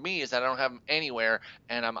bummer for me is that I don't have him anywhere,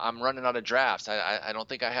 and I'm running out of drafts. I don't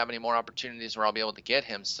think I have any more opportunities where I'll be able to get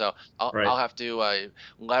him. So I'll have to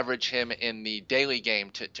leverage him in the daily game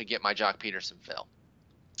to get my Jock Peterson fill.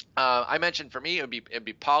 I mentioned for me it'd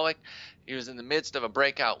be Pollock. He was in the midst of a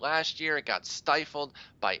breakout last year. It got stifled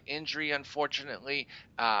by injury, unfortunately.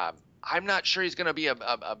 I'm not sure he's going to be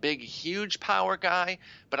a big, huge power guy,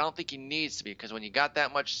 but I don't think he needs to be, because when you got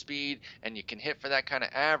that much speed and you can hit for that kind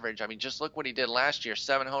of average, I mean, just look what he did last year: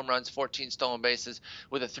 7 home runs, 14 stolen bases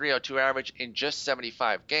with a 302 average in just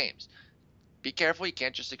 75 games. Be careful. You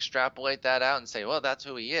can't just extrapolate that out and say, well, that's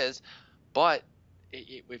who he is. But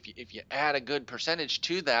if you add a good percentage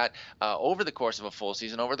to that over the course of a full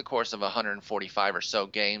season, over the course of 145 or so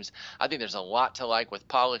games, I think there's a lot to like with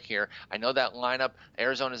Pollock here. I know that lineup,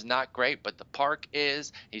 Arizona's not great, but the park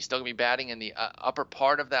is. He's still going to be batting in the upper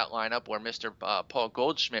part of that lineup where Mr. Paul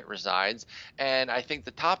Goldschmidt resides, and I think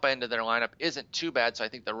the top end of their lineup isn't too bad, so I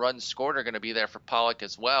think the runs scored are going to be there for Pollock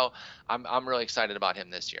as well. I'm really excited about him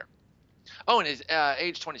this year. Oh, and his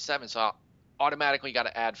age 27, so automatically got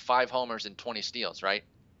to add 5 homers and 20 steals, right?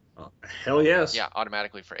 Hell yes. Yeah,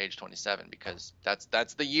 automatically for age 27, because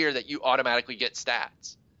that's the year that you automatically get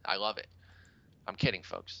stats. I love it. I'm kidding,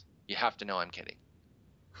 folks. You have to know I'm kidding.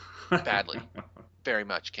 Badly. Very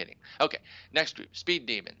much kidding. Okay, next group, Speed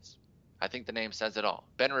Demons. I think the name says it all.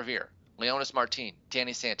 Ben Revere, Leonys Martin,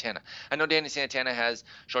 Danny Santana. I know Danny Santana has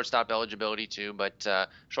shortstop eligibility too, but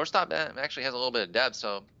shortstop actually has a little bit of depth,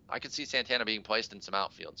 so I could see Santana being placed in some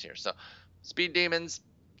outfields here. So Speed Demons,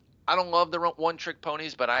 I don't love the one-trick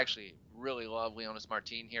ponies, but I actually really love Leonys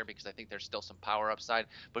Martin here because I think there's still some power upside.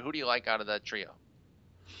 But who do you like out of that trio?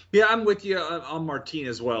 Yeah, I'm with you on Martin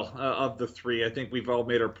as well. Of the three, I think we've all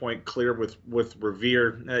made our point clear with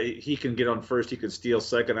Revere. He can get on first, he can steal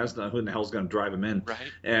second. That's not who in the hell's going to drive him in.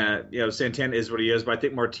 Right. Santana is what he is, but I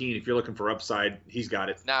think Martin, if you're looking for upside, he's got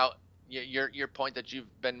it. Now, your point that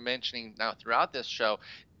you've been mentioning now throughout this show,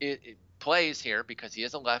 it plays here because he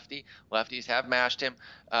is a lefty. Lefties have mashed him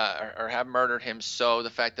or have murdered him. So the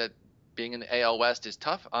fact that being in the AL West is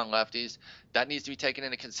tough on lefties, that needs to be taken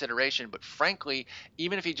into consideration. But frankly,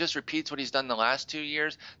 even if he just repeats what he's done the last 2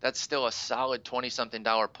 years, that's still a solid $20-something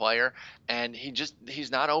player, and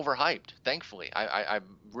he's not overhyped. Thankfully, I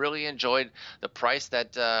really enjoyed the price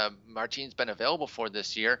that Martin's been available for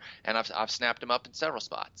this year, and I've snapped him up in several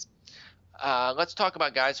spots. Let's talk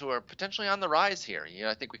about guys who are potentially on the rise here.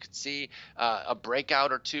 I think we could see a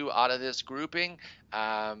breakout or two out of this grouping.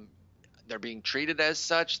 They're being treated as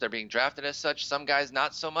such. They're being drafted as such. Some guys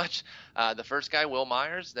not so much. The first guy, Will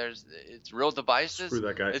Myers, it's real divisive. Screw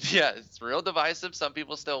that guy. It's real divisive. Some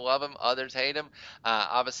people still love him. Others hate him.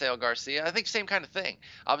 Avisail Garcia, I think same kind of thing.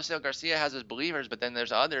 Avisail Garcia has his believers, but then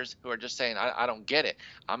there's others who are just saying, I don't get it.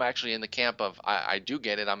 I'm actually in the camp of I do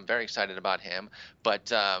get it. I'm very excited about him.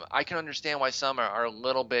 But I can understand why some are a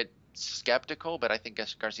little bit skeptical, but I think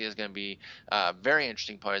Garcia is going to be a very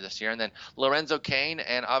interesting player this year. And then Lorenzo Cain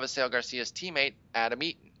and Avisail Garcia's teammate, Adam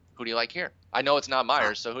Eaton. Who do you like here? I know it's not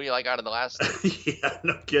Myers, so who do you like out of the last? Yeah,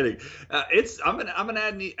 no kidding. I'm an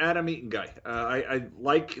Adam Eaton guy. I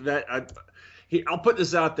like that. I'll put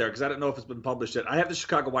this out there because I don't know if it's been published yet. I have the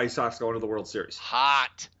Chicago White Sox going to the World Series.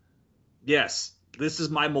 Hot. Yes, this is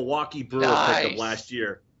my Milwaukee Brewers pick of last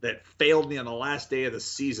year that failed me on the last day of the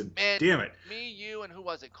season. Man, damn it. Me, you, and who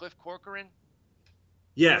was it? Cliff Corcoran?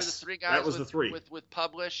 Yes, the three guys that was the three. With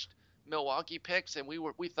published Milwaukee picks, and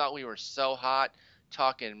we thought we were so hot,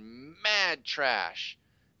 talking mad trash.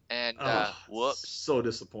 And whoops. So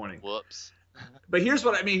disappointing. Whoops. But here's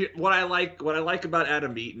what I mean. What I like about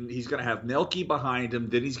Adam Eaton, he's going to have Melky behind him,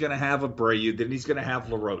 then he's going to have Abreu, then he's going to have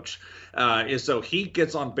LaRoche. So he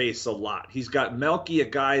gets on base a lot. He's got Melky, a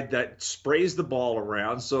guy that sprays the ball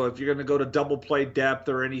around. So if you're going to go to double play depth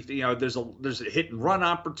or anything, there's a hit and run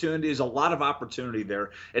opportunity. There's a lot of opportunity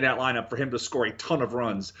there in that lineup for him to score a ton of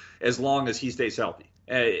runs as long as he stays healthy.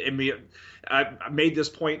 I made this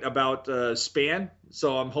point about Span,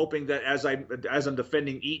 so I'm hoping that as I'm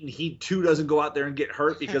defending Eaton, he too doesn't go out there and get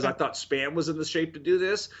hurt because I thought Span was in the shape to do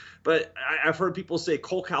this. But I've heard people say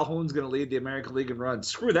Cole Calhoun's going to lead the American League in runs.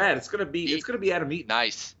 Screw that! It's going to be Adam Eaton.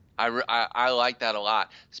 Nice. I like that a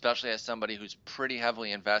lot, especially as somebody who's pretty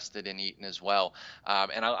heavily invested in Eaton as well.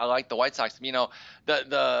 And I like the White Sox.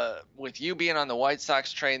 With you being on the White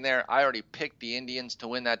Sox train there, I already picked the Indians to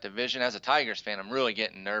win that division. As a Tigers fan, I'm really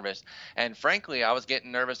getting nervous. And frankly, I was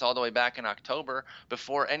getting nervous all the way back in October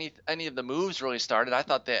before any of the moves really started. I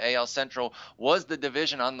thought the AL Central was the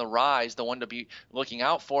division on the rise, the one to be looking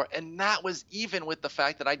out for. And that was even with the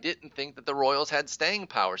fact that I didn't think that the Royals had staying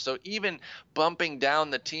power. So even bumping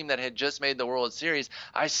down the team that had just made the World Series,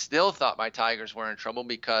 I still thought my Tigers were in trouble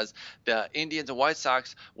because the Indians and White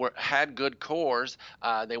Sox had good cores.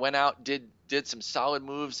 They went out, did some solid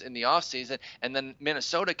moves in the offseason, and then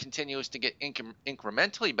Minnesota continues to get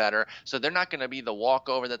incrementally better, so they're not going to be the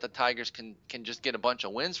walkover that the Tigers can just get a bunch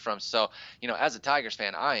of wins from. So, as a Tigers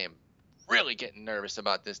fan, I am really getting nervous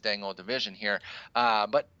about this dang old division here,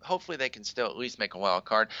 but hopefully they can still at least make a wild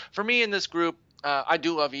card. For me in this group, I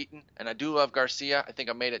do love Eaton, and I do love Garcia. I think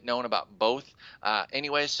I made it known about both.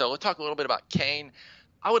 Anyway, so let's talk a little bit about Cain.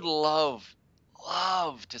 I would love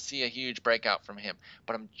to see a huge breakout from him,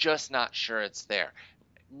 but I'm just not sure it's there.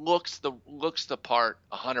 looks the part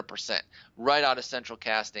 100% right out of central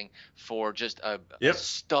casting for just a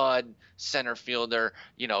stud center fielder.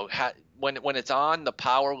 When it's on, the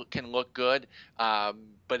power can look good,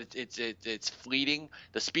 but it's fleeting.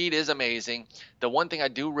 The speed is amazing. The one thing I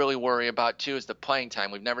do really worry about too is the playing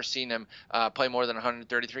time. We've never seen him play more than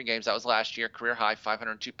 133 games. That was last year, career high,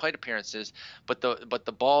 502 plate appearances. But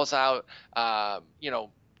the ball's out.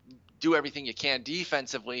 Do everything you can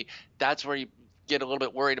defensively. That's where you get a little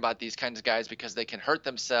bit worried about these kinds of guys because they can hurt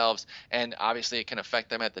themselves, and obviously it can affect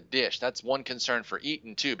them at the dish. That's one concern for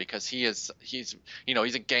Eaton too, because he's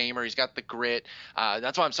a gamer. He's got the grit.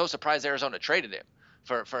 That's why I'm so surprised Arizona traded him.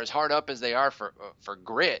 For as hard up as they are for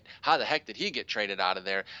grit, how the heck did he get traded out of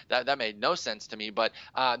there? That made no sense to me. But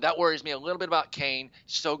that worries me a little bit about Kane.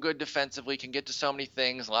 So good defensively, can get to so many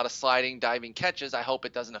things, a lot of sliding, diving catches. I hope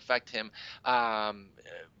it doesn't affect him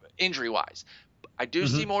injury-wise. I do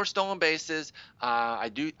see more stolen bases. I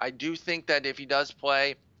do think that if he does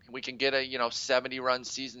play, we can get a 70-run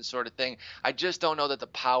season sort of thing. I just don't know that the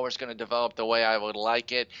power is going to develop the way I would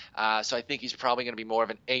like it. So I think he's probably going to be more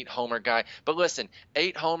of an 8-homer guy. But listen,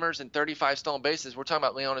 8 homers and 35 stolen bases. We're talking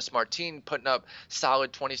about Leonys Martin putting up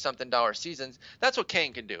solid $20-something seasons. That's what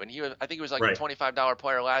Kane can do. And I think he was like a $25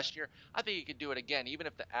 player last year. I think he could do it again, even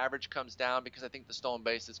if the average comes down, because I think the stolen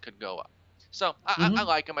bases could go up. So I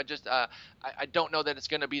like him. I don't know that it's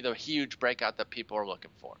going to be the huge breakout that people are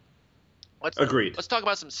looking for. Agreed. Let's talk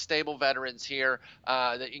about some stable veterans here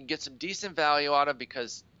that you can get some decent value out of,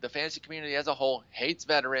 because the fantasy community as a whole hates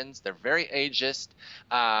veterans. They're very ageist.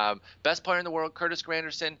 Best player in the world, Curtis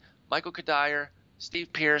Granderson, Michael Kadire,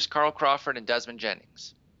 Steve Pearce, Carl Crawford, and Desmond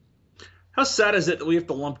Jennings. How sad is it that we have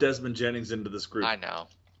to lump Desmond Jennings into this group? I know.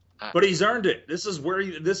 But he's earned it. This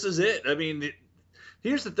is it. I mean,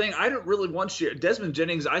 here's the thing. I don't really want you. Desmond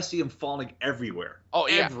Jennings, I see him falling everywhere. Oh,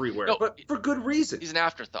 yeah. Everywhere. No, but for good reason. He's an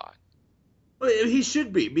afterthought. He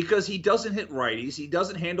should be, because he doesn't hit righties. He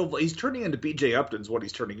doesn't handle. He's turning into B.J. Upton's what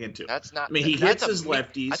he's turning into. That's not. I mean, he hits his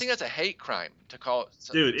lefties. I think that's a hate crime to call.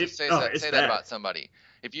 Dude, to say that about somebody.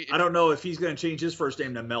 I don't know if he's going to change his first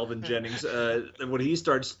name to Melvin Jennings when he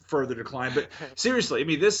starts further decline. But seriously, I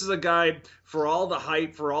mean, this is a guy, for all the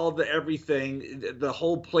hype, for all the everything, the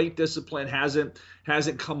whole plate discipline hasn't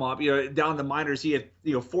come up. Down in the minors, he had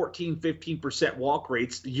 14, 15% walk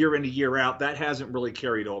rates year in and year out. That hasn't really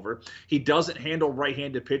carried over. He doesn't handle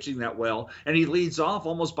right-handed pitching that well, and he leads off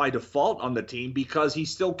almost by default on the team because he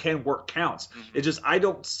still can work counts. It just I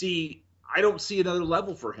don't see another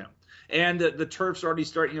level for him. And the turf's already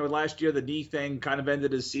starting. Last year the knee thing kind of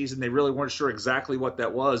ended his season. They really weren't sure exactly what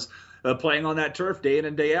that was. Playing on that turf day in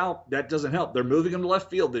and day out, that doesn't help. They're moving him to left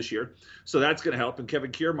field this year, so that's going to help. And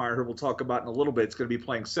Kevin Kiermaier, who we'll talk about in a little bit, is going to be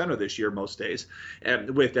playing center this year most days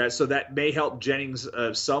with that. So that may help Jennings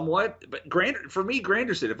somewhat. But for me,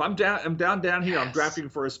 Granderson, if I'm down here, I'm drafting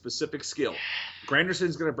for a specific skill.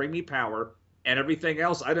 Granderson's going to bring me power, and everything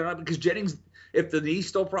else, I don't know, because Jennings, if the knee's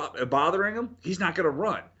still bothering him, he's not going to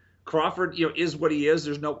run. Crawford, is what he is.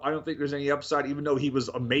 I don't think there's any upside, even though he was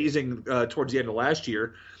amazing towards the end of last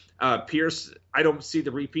year. Pearce, I don't see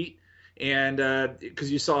the repeat, and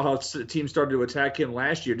because you saw how the team started to attack him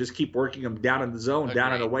last year, just keep working him down in the zone,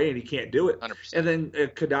 down and away, and he can't do it. 100%. And then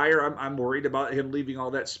Kadire, I'm worried about him leaving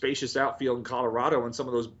all that spacious outfield in Colorado and some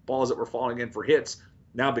of those balls that were falling in for hits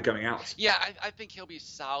now becoming outs. Yeah, I think he'll be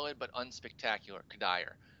solid but unspectacular,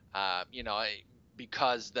 Kadire.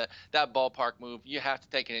 Because that ballpark move, you have to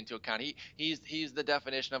take it into account. He's the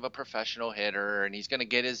definition of a professional hitter, and he's going to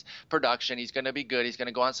get his production. He's going to be good. He's going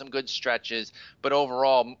to go on some good stretches. But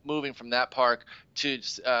overall, moving from that park to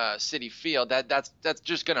Citi Field, that's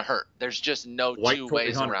just going to hurt. There's just no two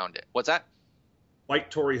ways around it. What's that?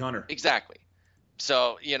 Like Torrey Hunter. Exactly.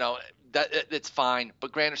 So, it's fine.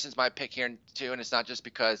 But Granderson's my pick here too, and it's not just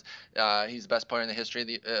because he's the best player in the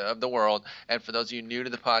history of the world. And for those of you new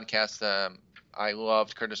to the podcast, I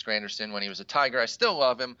loved Curtis Granderson when he was a Tiger. I still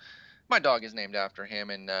love him. My dog is named after him,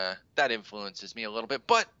 and that influences me a little bit.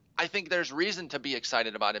 But I think there's reason to be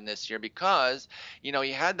excited about him this year because,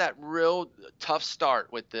 he had that real tough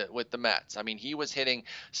start with the Mets. I mean, he was hitting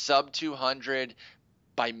sub 200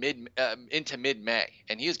 by into mid-May,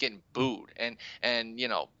 and he was getting booed. And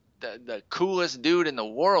the coolest dude in the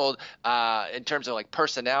world in terms of like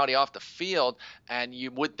personality off the field, and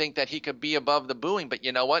you would think that he could be above the booing, but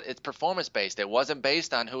you know what? It's performance based. It wasn't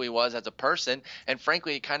based on who he was as a person, and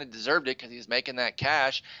frankly, he kind of deserved it because he was making that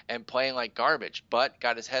cash and playing like garbage, but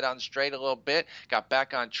got his head on straight a little bit, got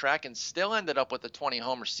back on track, and still ended up with a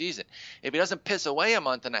 20-homer season. If he doesn't piss away a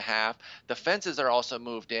month and a half, the fences are also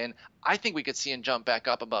moved in. I think we could see him jump back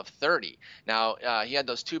up above 30. Now, he had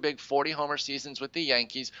those two big 40-homer seasons with the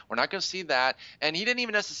Yankees We're not going to see that. And he didn't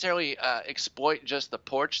even necessarily exploit just the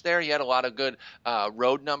porch there. He had a lot of good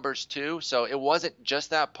road numbers too. So it wasn't just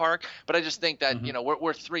that park. But I just think that,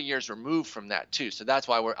 we're 3 years removed from that too. So that's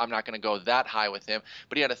why I'm not going to go that high with him.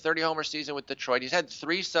 But he had a 30-homer season with Detroit. He's had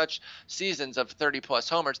 3 such seasons of 30-plus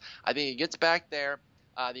homers. I think he gets back there.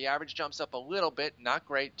 The average jumps up a little bit, not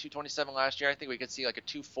great. 227 last year. I think we could see like a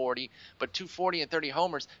 240, but 240 and 30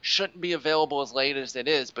 homers shouldn't be available as late as it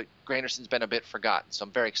is. But Granderson's been a bit forgotten, so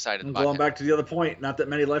I'm very excited about going him. Back to the other point, not that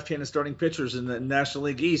many left-handed starting pitchers in the National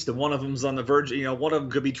League East, and one of them's on the verge. One of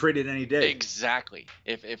them could be traded any day. Exactly.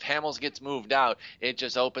 If Hamels gets moved out, it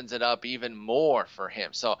just opens it up even more for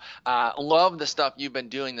him. So love the stuff you've been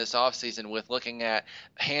doing this offseason with looking at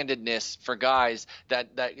handedness for guys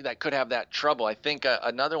that could have that trouble. I think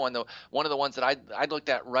another one, though, one of the ones that I looked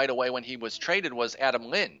at right away when he was traded was Adam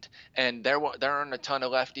Lind, and there aren't a ton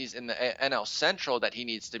of lefties in the NL Central that he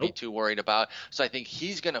needs to be too worried about. So I think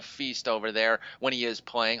he's going to feast over there when he is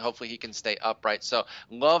playing. Hopefully he can stay upright. So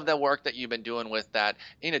love the work that you've been doing with that,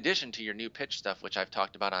 in addition to your new pitch stuff, which I've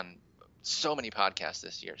talked about on so many podcasts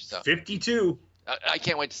this year. So 52. I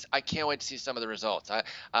can't wait to see some of the results.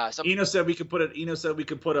 Eno said we could put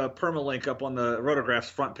a permalink up on the Rotographs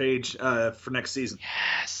front page for next season.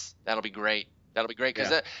 Yes, that'll be great.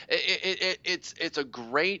 Because it's a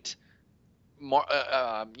great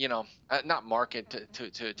not market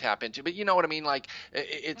to tap into, but you know what I mean? Like,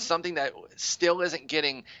 it's something that still isn't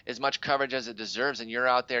getting as much coverage as it deserves. And you're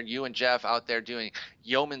out there, you and Jeff out there doing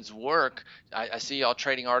yeoman's work. I see y'all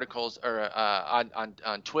trading articles or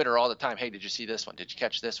on Twitter all the time. Hey, did you see this one? Did you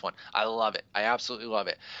catch this one? I love it. I absolutely love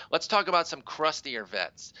it. Let's talk about some crustier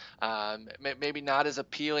vets. Maybe not as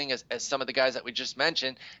appealing as some of the guys that we just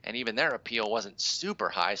mentioned, and even their appeal wasn't super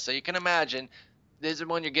high. So you can imagine, this is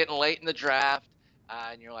when you're getting late in the draft,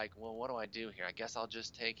 and you're like, well, what do I do here? I guess I'll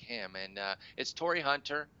just take him. And it's Torrey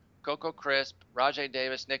Hunter, Coco Crisp, Rajai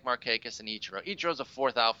Davis, Nick Markakis, and Ichiro. Ichiro's a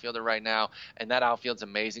 4th outfielder right now, and that outfield's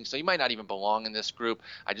amazing. So you might not even belong in this group.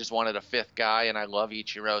 I just wanted a 5th guy, and I love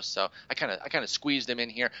Ichiro, so I kind of squeezed him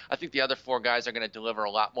in here. I think the other 4 guys are going to deliver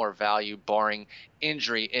a lot more value, barring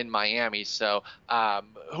injury in Miami. So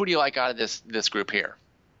who do you like out of this group here?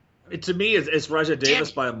 To me, it's Rajai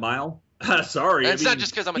Davis by a mile. Sorry. And it's not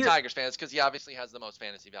just because I'm a Tigers fan. It's because he obviously has the most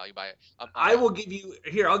fantasy value by a mile. I'll give you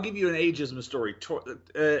an ageism story.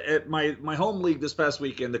 At my home league this past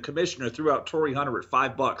weekend, the commissioner threw out Torrey Hunter at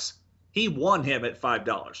 $5. He won him at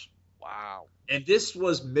 $5. Wow. And this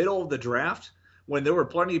was middle of the draft when there were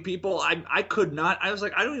plenty of people. I could not. I was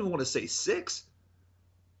like, I don't even want to say 6.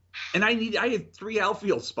 And I had 3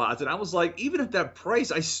 outfield spots, and I was like, even at that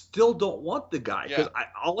price, I still don't want the guy because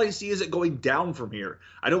all I see is it going down from here.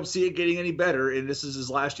 I don't see it getting any better, and this is his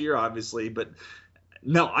last year, obviously. But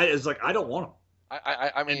no, I was like, I don't want him.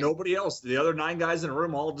 I mean, and nobody else. The other 9 guys in the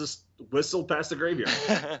room all just whistled past the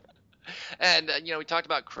graveyard. And, we talked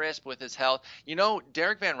about Crisp with his health.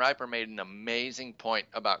 Derek Van Riper made an amazing point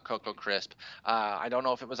about Coco Crisp. I don't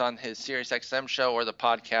know if it was on his SiriusXM show or the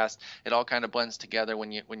podcast. It all kind of blends together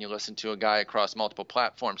when you listen to a guy across multiple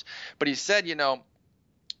platforms. But he said,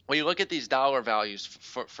 when you look at these dollar values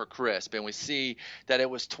for Crisp, and we see that it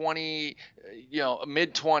was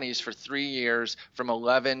mid-20s for 3 years from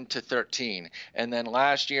 11 to 13, and then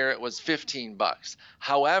last year it was $15.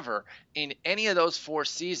 However, in any of those 4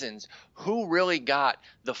 seasons, who really got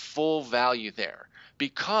the full value there?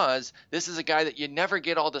 Because this is a guy that you never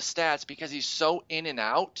get all the stats because he's so in and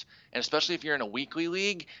out. And especially if you're in a weekly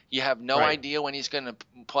league, you have no idea when he's going to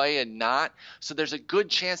play and not. So there's a good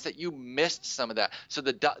chance that you missed some of that. So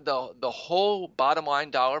the whole bottom line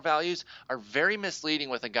dollar values are very misleading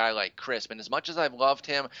with a guy like Crisp. And as much as I've loved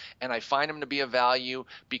him and I find him to be a value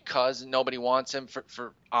because nobody wants him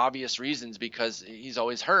for obvious reasons because he's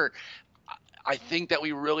always hurt, I think that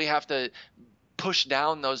we really have to push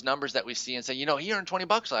down those numbers that we see and say, he earned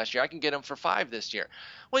 $20 last year. I can get him for $5 this year.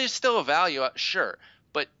 Well, he's still a value, sure.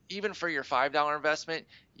 But even for your $5 investment,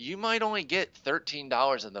 you might only get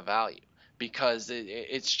 $13 of the value because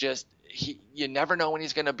it's just you never know when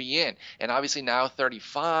he's going to be in. And obviously now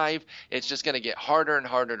 35, it's just going to get harder and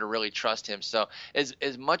harder to really trust him. So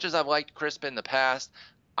as much as I've liked Crisp in the past,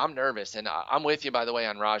 I'm nervous. And I'm with you, by the way,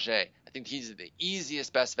 on Rajai. I think he's the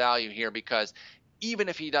easiest, best value here because even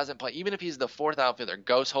if he doesn't play, even if he's the 4th outfielder,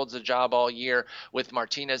 Ghost holds the job all year with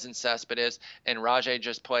Martinez and Cespedes, and Rajai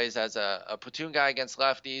just plays as a platoon guy against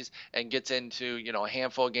lefties and gets into, a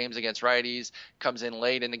handful of games against righties, comes in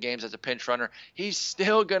late in the games as a pinch runner, he's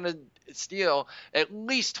still going to steal at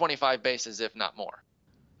least 25 bases, if not more.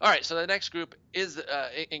 All right, so the next group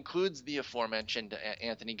includes the aforementioned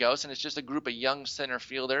Anthony Gose, and it's just a group of young center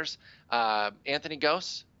fielders. Anthony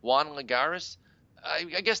Gose, Juan Lagares,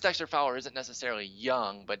 I guess Dexter Fowler isn't necessarily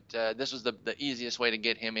young, but this was the easiest way to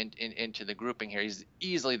get him into the grouping here. He's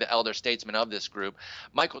easily the elder statesman of this group.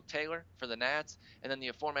 Michael Taylor for the Nats, and then the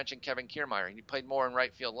aforementioned Kevin Kiermaier. He played more in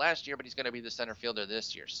right field last year, but he's going to be the center fielder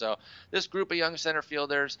this year. So this group of young center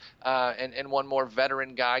fielders and one more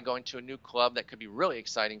veteran guy going to a new club that could be really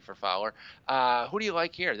exciting for Fowler. Who do you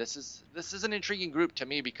like here? This is an intriguing group to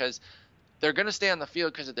me because they're going to stay on the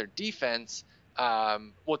field because of their defense.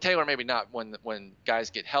 Well, Taylor maybe not when guys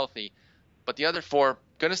get healthy, but the other four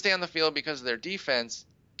going to stay on the field because of their defense.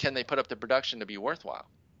 Can they put up the production to be worthwhile?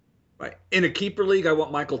 Right. In a keeper league, I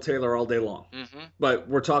want Michael Taylor all day long. Mm-hmm. But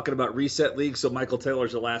we're talking about reset leagues, so Michael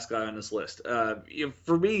Taylor's the last guy on this list.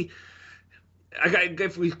 For me,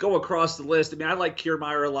 if we go across the list, I mean, I like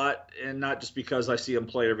Kiermaier a lot, and not just because I see him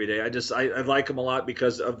play every day. I like him a lot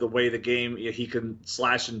because of the way the game, he can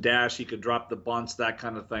slash and dash, he can drop the bunts, that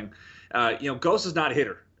kind of thing. Ghost is not a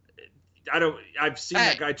hitter. I've seen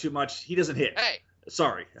that guy too much. He doesn't hit. Hey.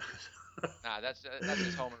 Sorry. Nah, that's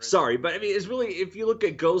his homer. Sorry, but I mean, it's really, if you look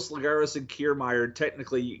at Ghost, Lagares, and Kiermaier,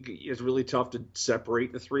 technically it's really tough to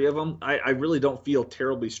separate the three of them. I really don't feel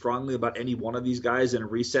terribly strongly about any one of these guys in a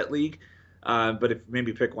reset league. But if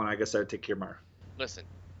maybe pick one, I guess I'd take Kiermaier. Listen,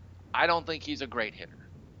 I don't think he's a great hitter,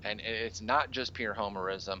 and it's not just pure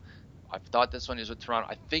homerism. I've thought this one is with Toronto.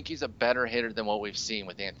 I think he's a better hitter than what we've seen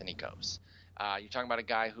with Anthony Ghost. You're talking about a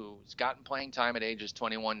guy who's gotten playing time at ages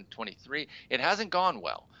 21, 23. It hasn't gone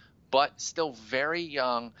well, but still very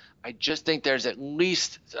young. I just think there's at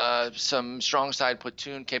least some strong side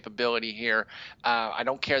platoon capability here. I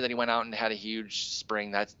don't care that he went out and had a huge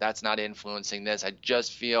spring. That's not influencing this. I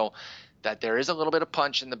just feel that there is a little bit of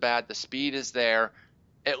punch in the bat. The speed is there.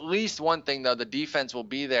 At least one thing, though, the defense will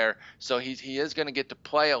be there, so he is going to get to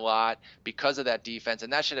play a lot because of that defense,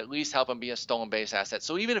 and that should at least help him be a stolen base asset.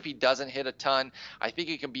 So even if he doesn't hit a ton, I think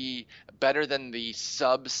he can be better than the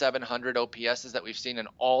sub-700 OPSs that we've seen in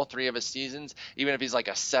all three of his seasons, even if he's like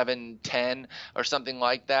a 710 or something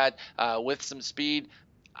like that with some speed.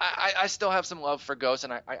 I still have some love for Ghost,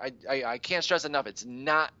 and I can't stress enough, it's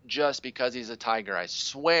not just because he's a Tiger. I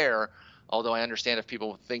swear, although I understand if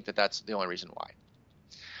people think that that's the only reason why.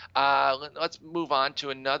 Let's move on to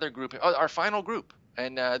another group, our final group,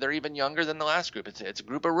 and they're even younger than the last group. It's a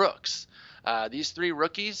group of rooks. These three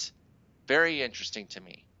rookies, very interesting to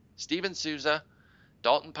me. Steven Souza,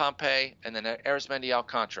 Dalton Pompey, and then Arismendi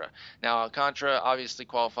Alcantara. Now, Alcantara obviously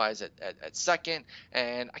qualifies at second,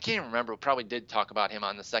 and I can't even remember. We probably did talk about him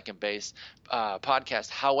on the second base podcast.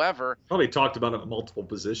 However, probably talked about him at multiple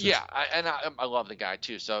positions. Yeah, I love the guy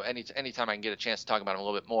too. So anytime I can get a chance to talk about him a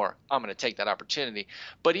little bit more, I'm going to take that opportunity.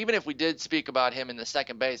 But even if we did speak about him in the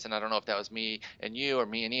second base, and I don't know if that was me and you or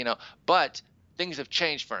me and Eno, but things have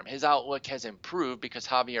changed for him. His outlook has improved because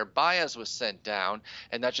Javier Baez was sent down,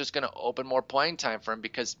 and that's just going to open more playing time for him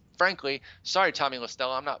because, frankly, sorry, Tommy La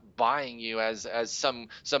Stella, I'm not buying you as some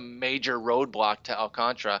major roadblock to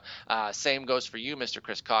Alcantara. Same goes for you, Mr.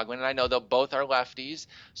 Chris Coghlan, and I know they'll both are lefties,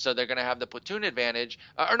 so they're going to have the platoon advantage.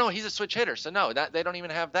 Or no, he's a switch hitter, so no, they don't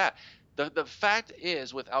even have that. The fact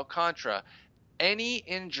is, with Alcantara, any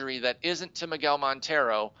injury that isn't to Miguel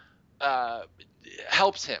Montero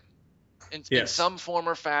helps him. In some form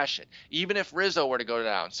or fashion, even if Rizzo were to go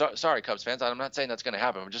down. Sorry, Cubs fans, I'm not saying that's going to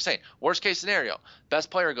happen. I'm just saying, worst case scenario, best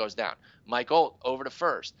player goes down. Mike Olt over to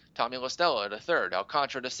first, Tommy La Stella to third,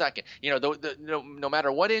 Alcantara to second. No matter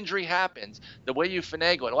what injury happens, the way you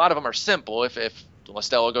finagle it, a lot of them are simple. If La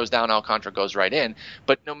Stella goes down, Alcantara goes right in.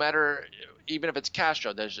 But no matter, even if it's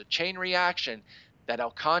Castro, there's a chain reaction that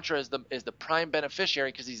Alcantara is the prime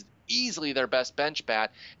beneficiary because he's easily their best bench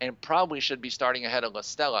bat and probably should be starting ahead of La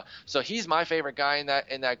Stella. So he's my favorite guy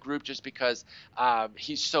in that group just because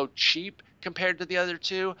he's so cheap compared to the other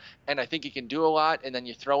two, and I think he can do a lot. And then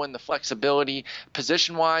you throw in the flexibility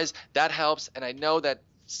position-wise, that helps. And I know that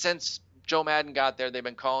since Joe Madden got there, they've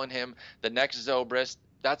been calling him the next Zobrist.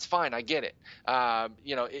 That's fine. I get it.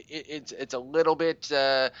 It's a little bit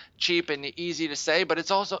cheap and easy to say, but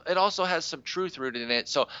it also has some truth rooted in it.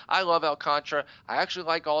 So I love Alcantara. I actually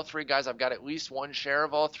like all three guys. I've got at least one share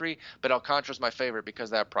of all three, but Alcantara's my favorite because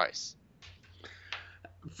of that price.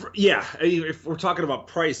 Yeah, if we're talking about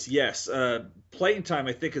price, yes. Playing time,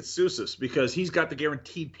 I think it's Sousa's because he's got the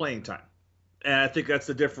guaranteed playing time. And I think that's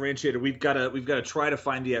the differentiator. We've got to try to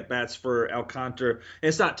find the at-bats for Alcantara. And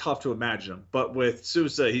it's not tough to imagine him. But with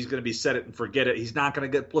Sousa, he's going to be set it and forget it. He's not going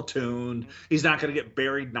to get platooned. He's not going to get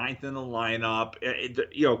buried ninth in the lineup.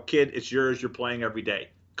 Kid, it's yours. You're playing every day.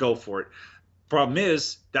 Go for it. Problem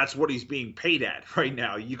is, that's what he's being paid at right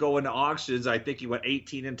now. You go into auctions, I think he went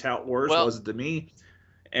 18 in tout worst, was it to me?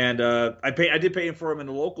 And I did pay him for him in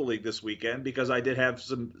the local league this weekend because I did have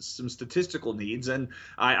some statistical needs, and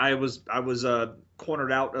I was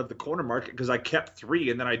cornered out of the corner market because I kept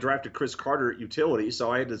 3, and then I drafted Chris Carter at utility,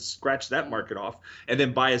 so I had to scratch that market off and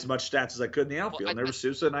then buy as much stats as I could in the outfield. And there was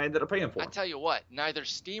Sousa, and I ended up paying for him. I tell you what, neither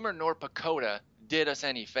Steamer nor Pacoda did us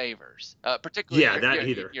any favors,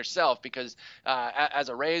 particularly yourself, because as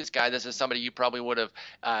a Rays guy, this is somebody you probably would have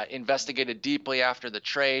investigated deeply after the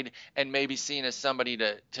trade and maybe seen as somebody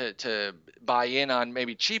to buy in on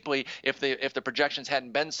maybe cheaply if the projections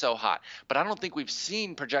hadn't been so hot. But I don't think we've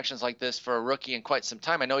seen projections like this for a rookie in quite some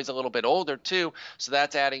time. I know he's a little bit older too, so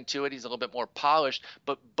that's adding to it. He's a little bit more polished,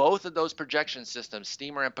 but both of those projection systems,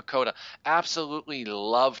 Steamer and Pacoda, absolutely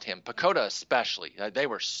loved him. Pacoda especially, they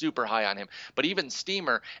were super high on him. But even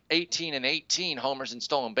Steamer, 18 and 18 homers and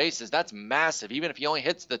stolen bases, that's massive. Even if he only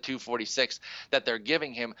hits the 246 that they're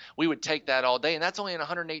giving him, we would take that all day, and that's only in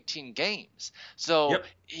 118 games. So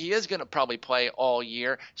he is going to probably play all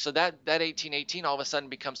year. So that 18-18 all of a sudden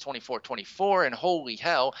becomes 24-24, and holy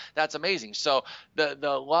hell, that's amazing. So the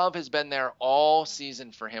love has been there all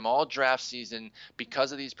season for him, all draft season,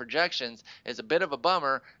 because of these projections. Is a bit of a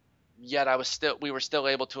bummer. Yet we were still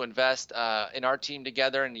able to invest in our team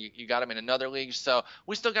together, and you got him in another league. So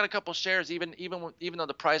we still got a couple shares, even though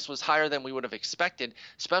the price was higher than we would have expected,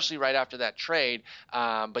 especially right after that trade.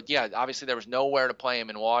 But yeah, obviously there was nowhere to play him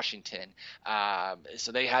in Washington,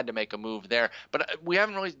 so they had to make a move there. But we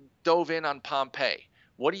haven't really dove in on Pompey.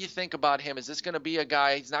 What do you think about him? Is this going to be a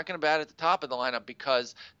guy? He's not going to bat at the top of the lineup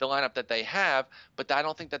because the lineup that they have, but I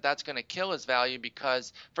don't think that that's going to kill his value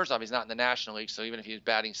because, first off, he's not in the National League, so even if he's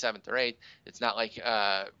batting 7th or 8th, it's not like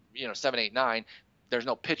 7, 8, 9. There's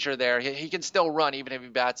no pitcher there. He can still run even if he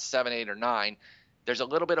bats 7, 8, or 9. There's a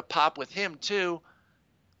little bit of pop with him too.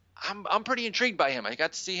 I'm pretty intrigued by him. I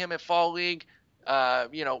got to see him at Fall League.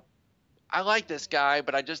 I like this guy,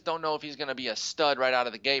 but I just don't know if he's going to be a stud right out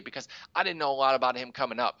of the gate because I didn't know a lot about him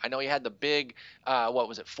coming up. I know he had the big,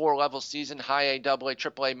 4-level season, high A, double A,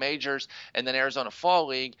 triple A majors, and then Arizona Fall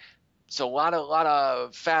League. So a lot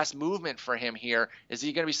of fast movement for him here. Is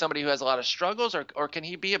he going to be somebody who has a lot of struggles, or can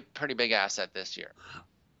he be a pretty big asset this year?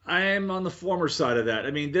 I am on the former side of that.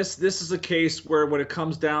 I mean, this is a case where when it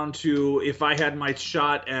comes down to if I had my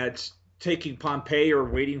shot at taking Pompey or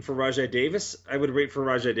waiting for Rajai Davis, I would wait for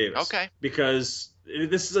Rajai Davis. Okay. Because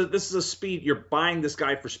this is a speed. You're buying this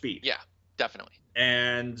guy for speed. Yeah, definitely.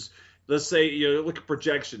 And let's say look at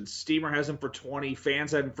projections. Steamer has him for 20.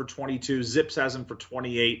 Fans have him for 22. Zips has him for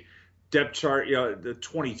 28. Depth chart, the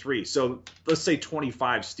 23. So let's say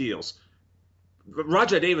 25 steals.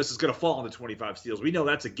 Rajai Davis is going to fall into 25 steals. We know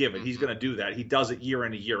that's a given. Mm-hmm. He's going to do that. He does it year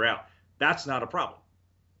in and year out. That's not a problem.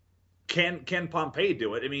 Can Pompey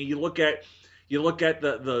do it? I mean, you look at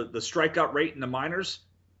the strikeout rate in the minors.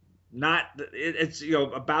 It's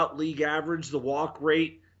about league average. The walk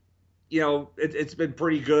rate, it's been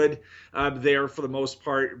pretty good there for the most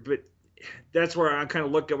part. But that's where I kind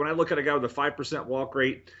of look at when I look at a guy with a 5% walk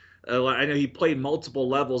rate. I know he played multiple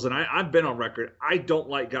levels, and I've been on record. I don't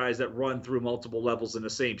like guys that run through multiple levels in the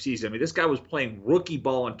same season. I mean, this guy was playing rookie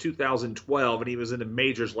ball in 2012, and he was in the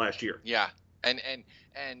majors last year. Yeah, and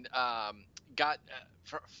got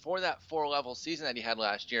for that 4-level season that he had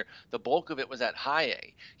last year, the bulk of it was at high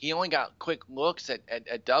A. He only got quick looks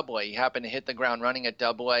at double A. He happened to hit the ground running at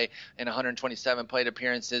double A in 127 plate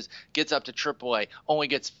appearances, gets up to triple A, only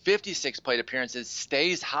gets 56 plate appearances,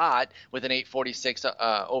 stays hot with an 846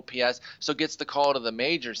 OPS, so gets the call to the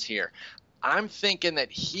majors here. I'm thinking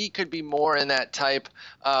that he could be more in that type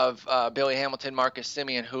of Billy Hamilton, Marcus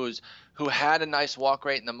Semien, who had a nice walk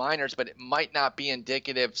rate in the minors, but it might not be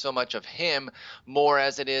indicative so much of him, more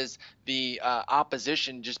as it is the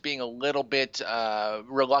opposition just being a little bit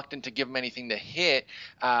reluctant to give him anything to hit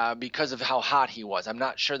because of how hot he was. I'm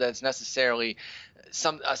not sure that it's necessarily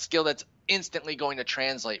a skill that's instantly going to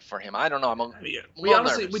translate for him. I don't know.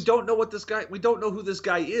 We don't know what this guy. We don't know who this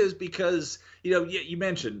guy is because you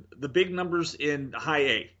mentioned the big numbers in high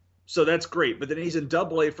A. So that's great. But then he's in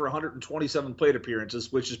double A for 127 plate appearances,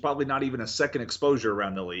 which is probably not even a second exposure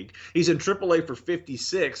around the league. He's in triple A for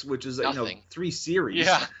 56, which is, 3 series.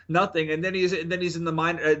 Yeah. Nothing. And then he's in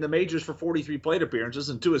the majors for 43 plate appearances,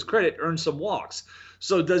 and to his credit, earned some walks.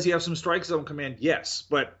 So does he have some strike zone command? Yes.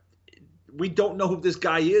 But we don't know who this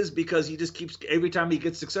guy is because he just keeps, every time he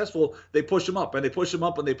gets successful, they push him up and they push him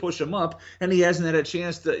up and they push him up, and he hasn't had a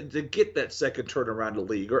chance to get that second turnaround in the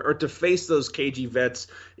league or to face those cagey vets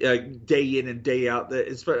day in and day out.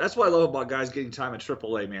 That's what I love about guys getting time at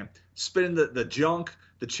AAA, man. Spinning the junk,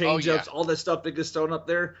 the change-ups, all that stuff that gets thrown up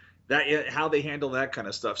there, how they handle that kind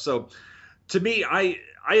of stuff. So To me, I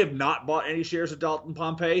have not bought any shares of Dalton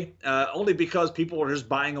Pompey, only because people are just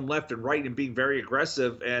buying them left and right and being very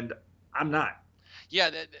aggressive, and I'm not.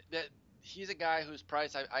 Yeah, he's a guy whose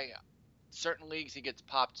price certain leagues he gets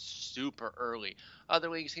popped super early. Other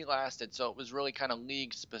leagues he lasted, so it was really kind of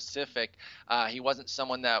league specific. He wasn't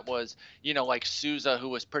someone that was, like Souza, who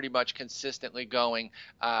was pretty much consistently going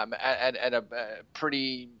at a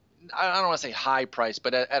pretty, I don't want to say high price,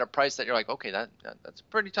 but at a price that you're like, okay, that's a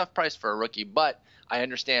pretty tough price for a rookie. But I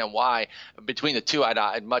understand why. Between the two,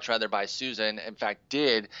 I'd much rather buy Souza, and in fact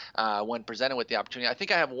did when presented with the opportunity. I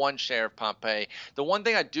think I have one share of Pompey. The one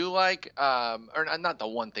thing I do like, or not the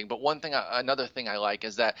one thing, but another thing I like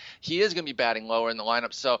is that he is going to be batting lower in the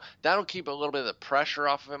lineup, so that'll keep a little bit of the pressure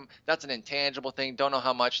off of him. That's an intangible thing. Don't know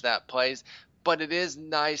how much that plays. But it is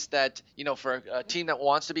nice that, for a team that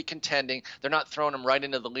wants to be contending, they're not throwing him right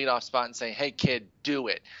into the leadoff spot and saying, hey, kid, do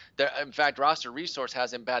it. In fact, Roster Resource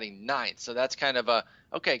has him batting ninth. So that's kind of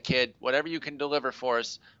okay, kid, whatever you can deliver for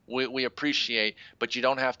us, we appreciate, but you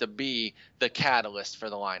don't have to be the catalyst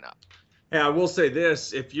for the lineup. Yeah, I will say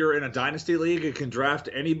this. If you're in a dynasty league and can draft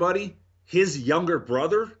anybody, his younger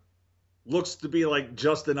brother looks to be like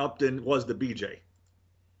Justin Upton was the BJ.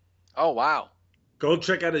 Oh, wow. Go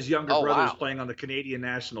check out his younger brothers playing on the Canadian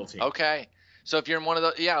national team. Okay. So if you're in one of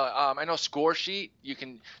the, I know Score Sheet,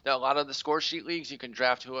 a lot of the Score Sheet leagues, you can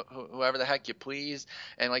draft whoever the heck you please.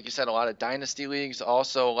 And like you said, a lot of dynasty leagues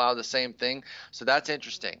also allow the same thing. So that's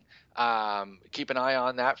interesting. Keep an eye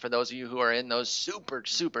on that for those of you who are in those super,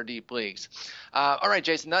 super deep leagues. All right,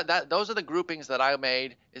 Jason, those are the groupings that I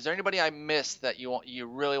made. Is there anybody I missed that you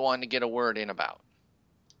really wanted to get a word in about?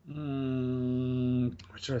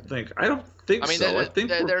 What should I think? I don't think so. I think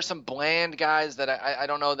there's some bland guys that I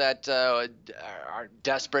don't know that are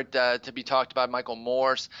desperate to be talked about. Michael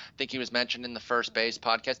Morse, I think he was mentioned in the First Base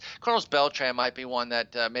podcast. Carlos Beltran might be one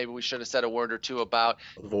that maybe we should have said a word or two about.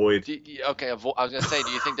 Avoid. Okay, I was going to say, do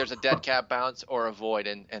you think there's a dead cat bounce or avoid?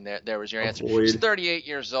 And there was your answer. Avoid. He's 38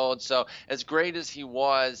 years old, so as great as he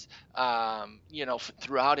was,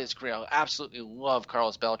 throughout his career, I absolutely love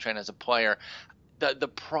Carlos Beltran as a player. The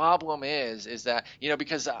problem is that,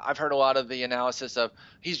 because I've heard a lot of the analysis of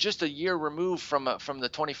he's just a year removed from the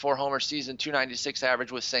 24 homer season, 296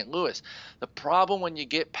 average with St. Louis. The problem when you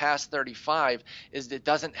get past 35 is it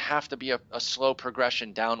doesn't have to be a slow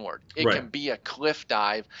progression downward. It can be a cliff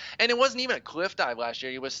dive. And it wasn't even a cliff dive last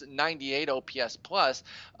year. He was 98 OPS plus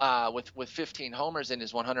with 15 homers in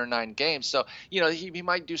his 109 games. So, he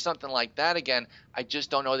might do something like that again. I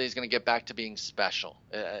just don't know that he's going to get back to being special,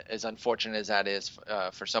 as unfortunate as that is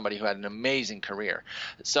for somebody who had an amazing career.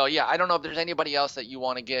 So, I don't know if there's anybody else that you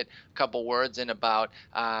want to get a couple words in about.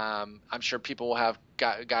 I'm sure people will have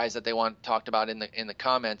guys that they want talked about in the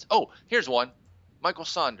comments. Oh, here's one. Michael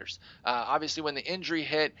Saunders. Obviously, when the injury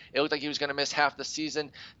hit, it looked like he was going to miss half the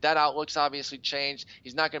season. That outlook's obviously changed.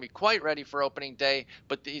 He's not going to be quite ready for opening day,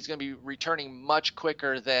 but he's going to be returning much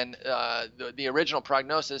quicker than the original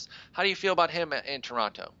prognosis. How do you feel about him in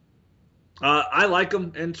Toronto? I like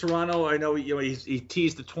him in Toronto. I know he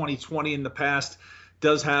teased the 2020 in the past.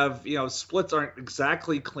 Does have splits aren't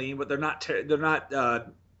exactly clean, but they're not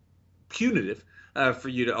punitive for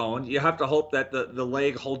you to own. You have to hope that the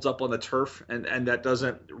leg holds up on the turf and that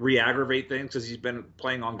doesn't re-aggravate things because he's been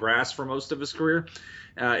playing on grass for most of his career,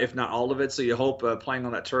 if not all of it. So you hope playing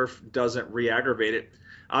on that turf doesn't re-aggravate it.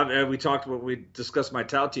 We discussed my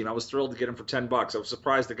tout team. I was thrilled to get him for $10. I was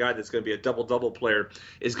surprised the guy that's going to be a double player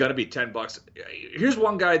is going to be $10. Here's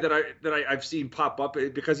one guy that I've seen pop up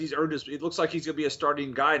because he's earned his. It looks like he's going to be a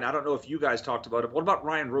starting guy, and I don't know if you guys talked about him. What about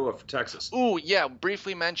Ryan Rua for Texas? Ooh, yeah,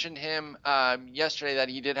 briefly mentioned him yesterday that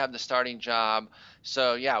he did have the starting job.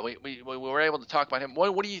 So we were able to talk about him.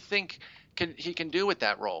 What do you think he can do with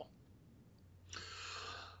that role?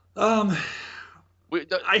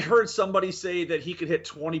 I heard somebody say that he could hit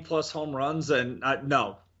 20+ home runs, and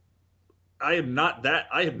no, I am not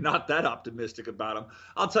that optimistic about him.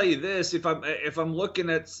 I'll tell you this: if I'm looking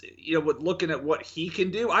at what he can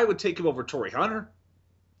do, I would take him over Torrey Hunter.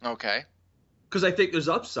 Okay. Because I think there's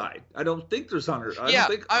upside. I don't think there's Hunter.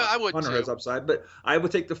 I would Hunter too. has upside, but I would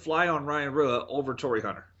take the fly on Ryan Rua over Torrey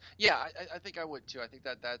Hunter. Yeah, I think I would too. I think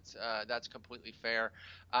that's completely fair.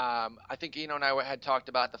 I think and I had talked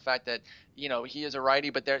about the fact that he is a righty,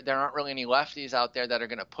 but there aren't really any lefties out there that are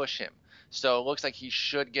going to push him. So it looks like he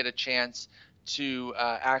should get a chance to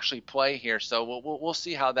actually play here. So we'll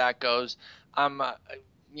see how that goes.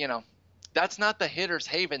 That's not the hitter's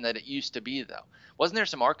haven that it used to be, though. Wasn't there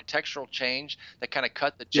some architectural change that kind of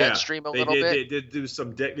cut the jet stream a little bit?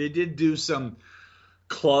 They did do some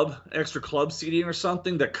extra club seating or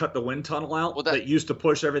something that cut the wind tunnel out that used to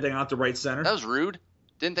push everything out to right center. That was rude.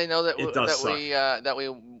 Didn't they know that It does suck. that we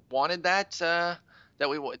wanted that?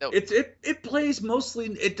 It plays mostly.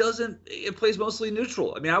 It plays mostly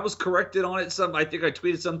neutral. I mean, I was corrected on it. I think I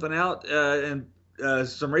tweeted something out, and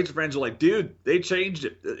some Ranger fans were like, "Dude, they changed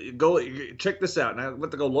it. Go check this out." And I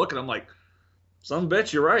went to go look, and I'm like, "Some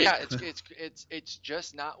bitch, you're right." Yeah, it's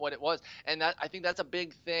just not what it was, and I think that's a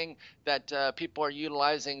big thing that people are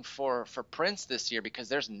utilizing for Prince this year, because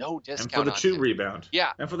there's no discount. And for the Chew rebound.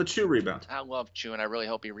 Yeah. And for the Chew rebound. I love Chew, and I really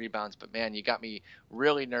hope he rebounds. But man, you got me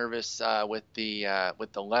really nervous with the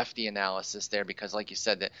lefty analysis there, because like you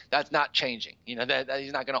said, that's not changing. You know, that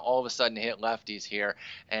he's not going to all of a sudden hit lefties here,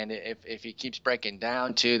 and if he keeps breaking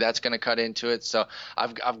down too, that's going to cut into it. So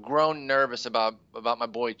I've grown nervous about my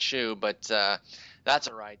boy Chew, but that's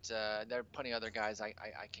all right. There are plenty of other guys I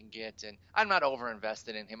can get, and I'm not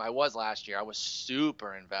over-invested in him. I was last year. I was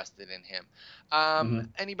super invested in him.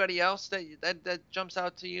 Anybody else that jumps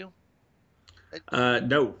out to you?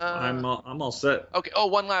 No, I'm all set. Okay. Oh,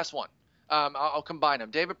 one last one. I'll combine them.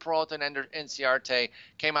 David Peralta and Inciarte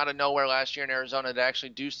came out of nowhere last year in Arizona to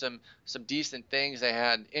actually do some decent things. They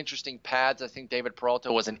had interesting pads. I think David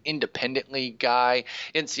Peralta was an independent league guy.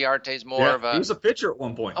 Inciarte's more of a. He was a pitcher at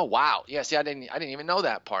one point. Oh wow, yeah. See, I didn't even know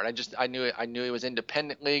that part. I knew he was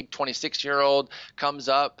independent league. 26-year-old comes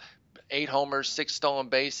up. 8 homers, 6 stolen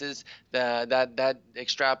bases. That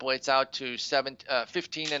extrapolates out to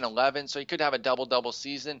 15 and 11. So he could have a double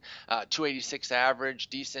season. 286 average,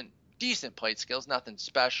 decent plate skills, nothing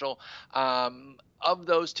special. Of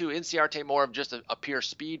those two, Inciarte more of just a pure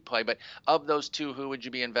speed play, but of those two, who would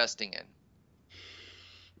you be investing in?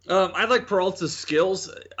 I like Peralta's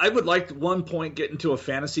skills. I would like at one point get into a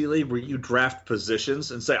fantasy league where you draft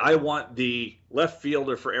positions and say, I want the left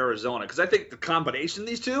fielder for Arizona, because I think the combination of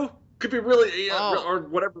these two could be really, or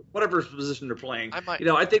whatever position they're playing.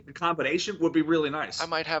 I think the combination would be really nice. I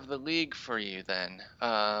might have the league for you then.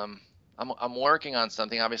 I'm working on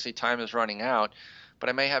something. Obviously, time is running out, but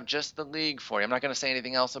I may have just the league for you. I'm not going to say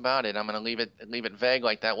anything else about it. I'm going to leave it vague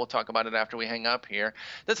like that. We'll talk about it after we hang up here.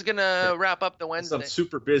 This is going to wrap up the Wednesday. I'm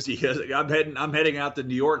super busy. I'm heading out to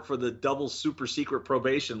New York for the double super secret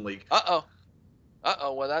probation league.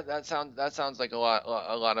 Well, that sounds like a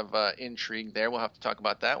lot of intrigue there. We'll have to talk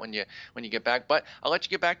about that when you get back. But I'll let you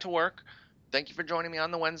get back to work. Thank you for joining me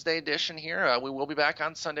on the Wednesday edition here. We will be back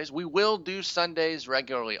on Sundays. We will do Sundays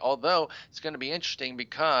regularly, although it's going to be interesting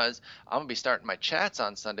because I'm going to be starting my chats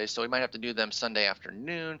on Sundays, so we might have to do them Sunday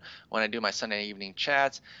afternoon when I do my Sunday evening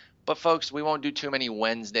chats. But, folks, we won't do too many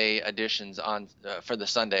Wednesday editions for the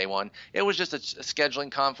Sunday one. It was just a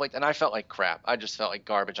scheduling conflict, and I felt like crap. I just felt like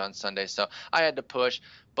garbage on Sunday, so I had to push.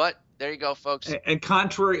 But there you go, folks. And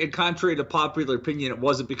contrary to popular opinion, it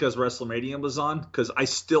wasn't because WrestleMania was on, because I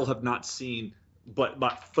still have not seen but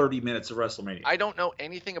about 30 minutes of WrestleMania. I don't know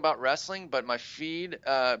anything about wrestling, but my feed,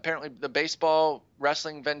 apparently the baseball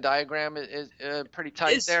wrestling Venn diagram is pretty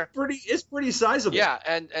tight there. It's pretty sizable. Yeah,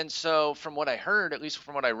 and so from what I heard, at least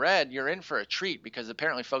from what I read, you're in for a treat, because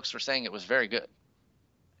apparently folks were saying it was very good.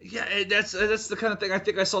 Yeah, that's the kind of thing. I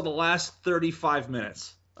think I saw the last 35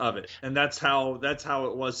 minutes of it, and that's how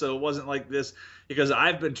it was. So it wasn't like this, because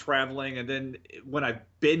I've been traveling, and then when I've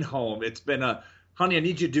been home, it's been honey, I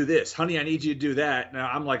need you to do this. Honey, I need you to do that. Now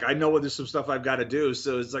I'm like, I know there's some stuff I've got to do.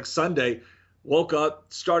 So it's like Sunday, woke up,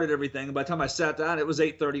 started everything. And by the time I sat down, it was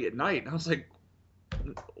 8:30 at night. And I was like,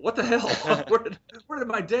 what the hell? where did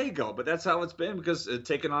my day go? But that's how it's been, because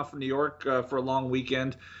taking off from New York for a long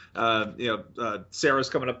weekend. Sarah's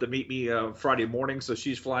coming up to meet me Friday morning, so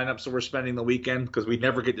she's flying up. So we're spending the weekend, because we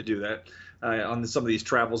never get to do that on some of these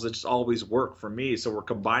travels. It's always work for me, so we're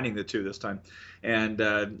combining the two this time and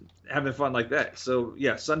having fun like that. So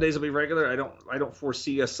yeah, Sundays will be regular. I don't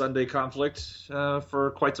foresee a Sunday conflict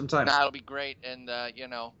for quite some time. That'll be great. And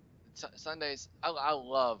Sundays, I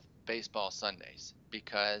love baseball Sundays,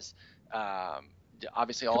 because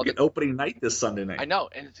obviously all the opening night this Sunday night. I know,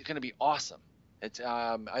 and it's going to be awesome. It's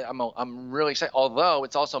I'm really excited. Although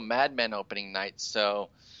it's also Mad Men opening night, so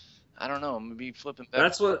I don't know. I'm gonna be flipping back.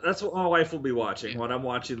 That's what my wife will be watching when I'm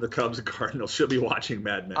watching the Cubs and Cardinals. She'll be watching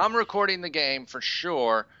Mad Men. I'm recording the game for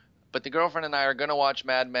sure, but the girlfriend and I are gonna watch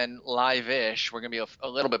Mad Men live-ish. We're gonna be a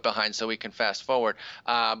little bit behind, so we can fast forward.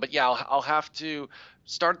 But yeah, I'll have to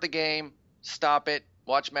start the game, stop it,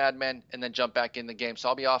 watch Mad Men, and then jump back in the game. So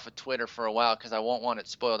I'll be off of Twitter for a while, because I won't want it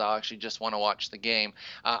spoiled. I'll actually just want to watch the game.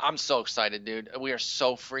 I'm so excited, dude. We are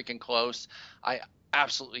so freaking close. I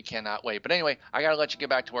absolutely cannot wait. But anyway, I got to let you get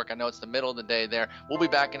back to work. I know it's the middle of the day there. We'll be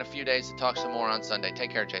back in a few days to talk some more on Sunday.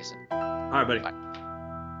 Take care, Jason. All right, buddy. Bye.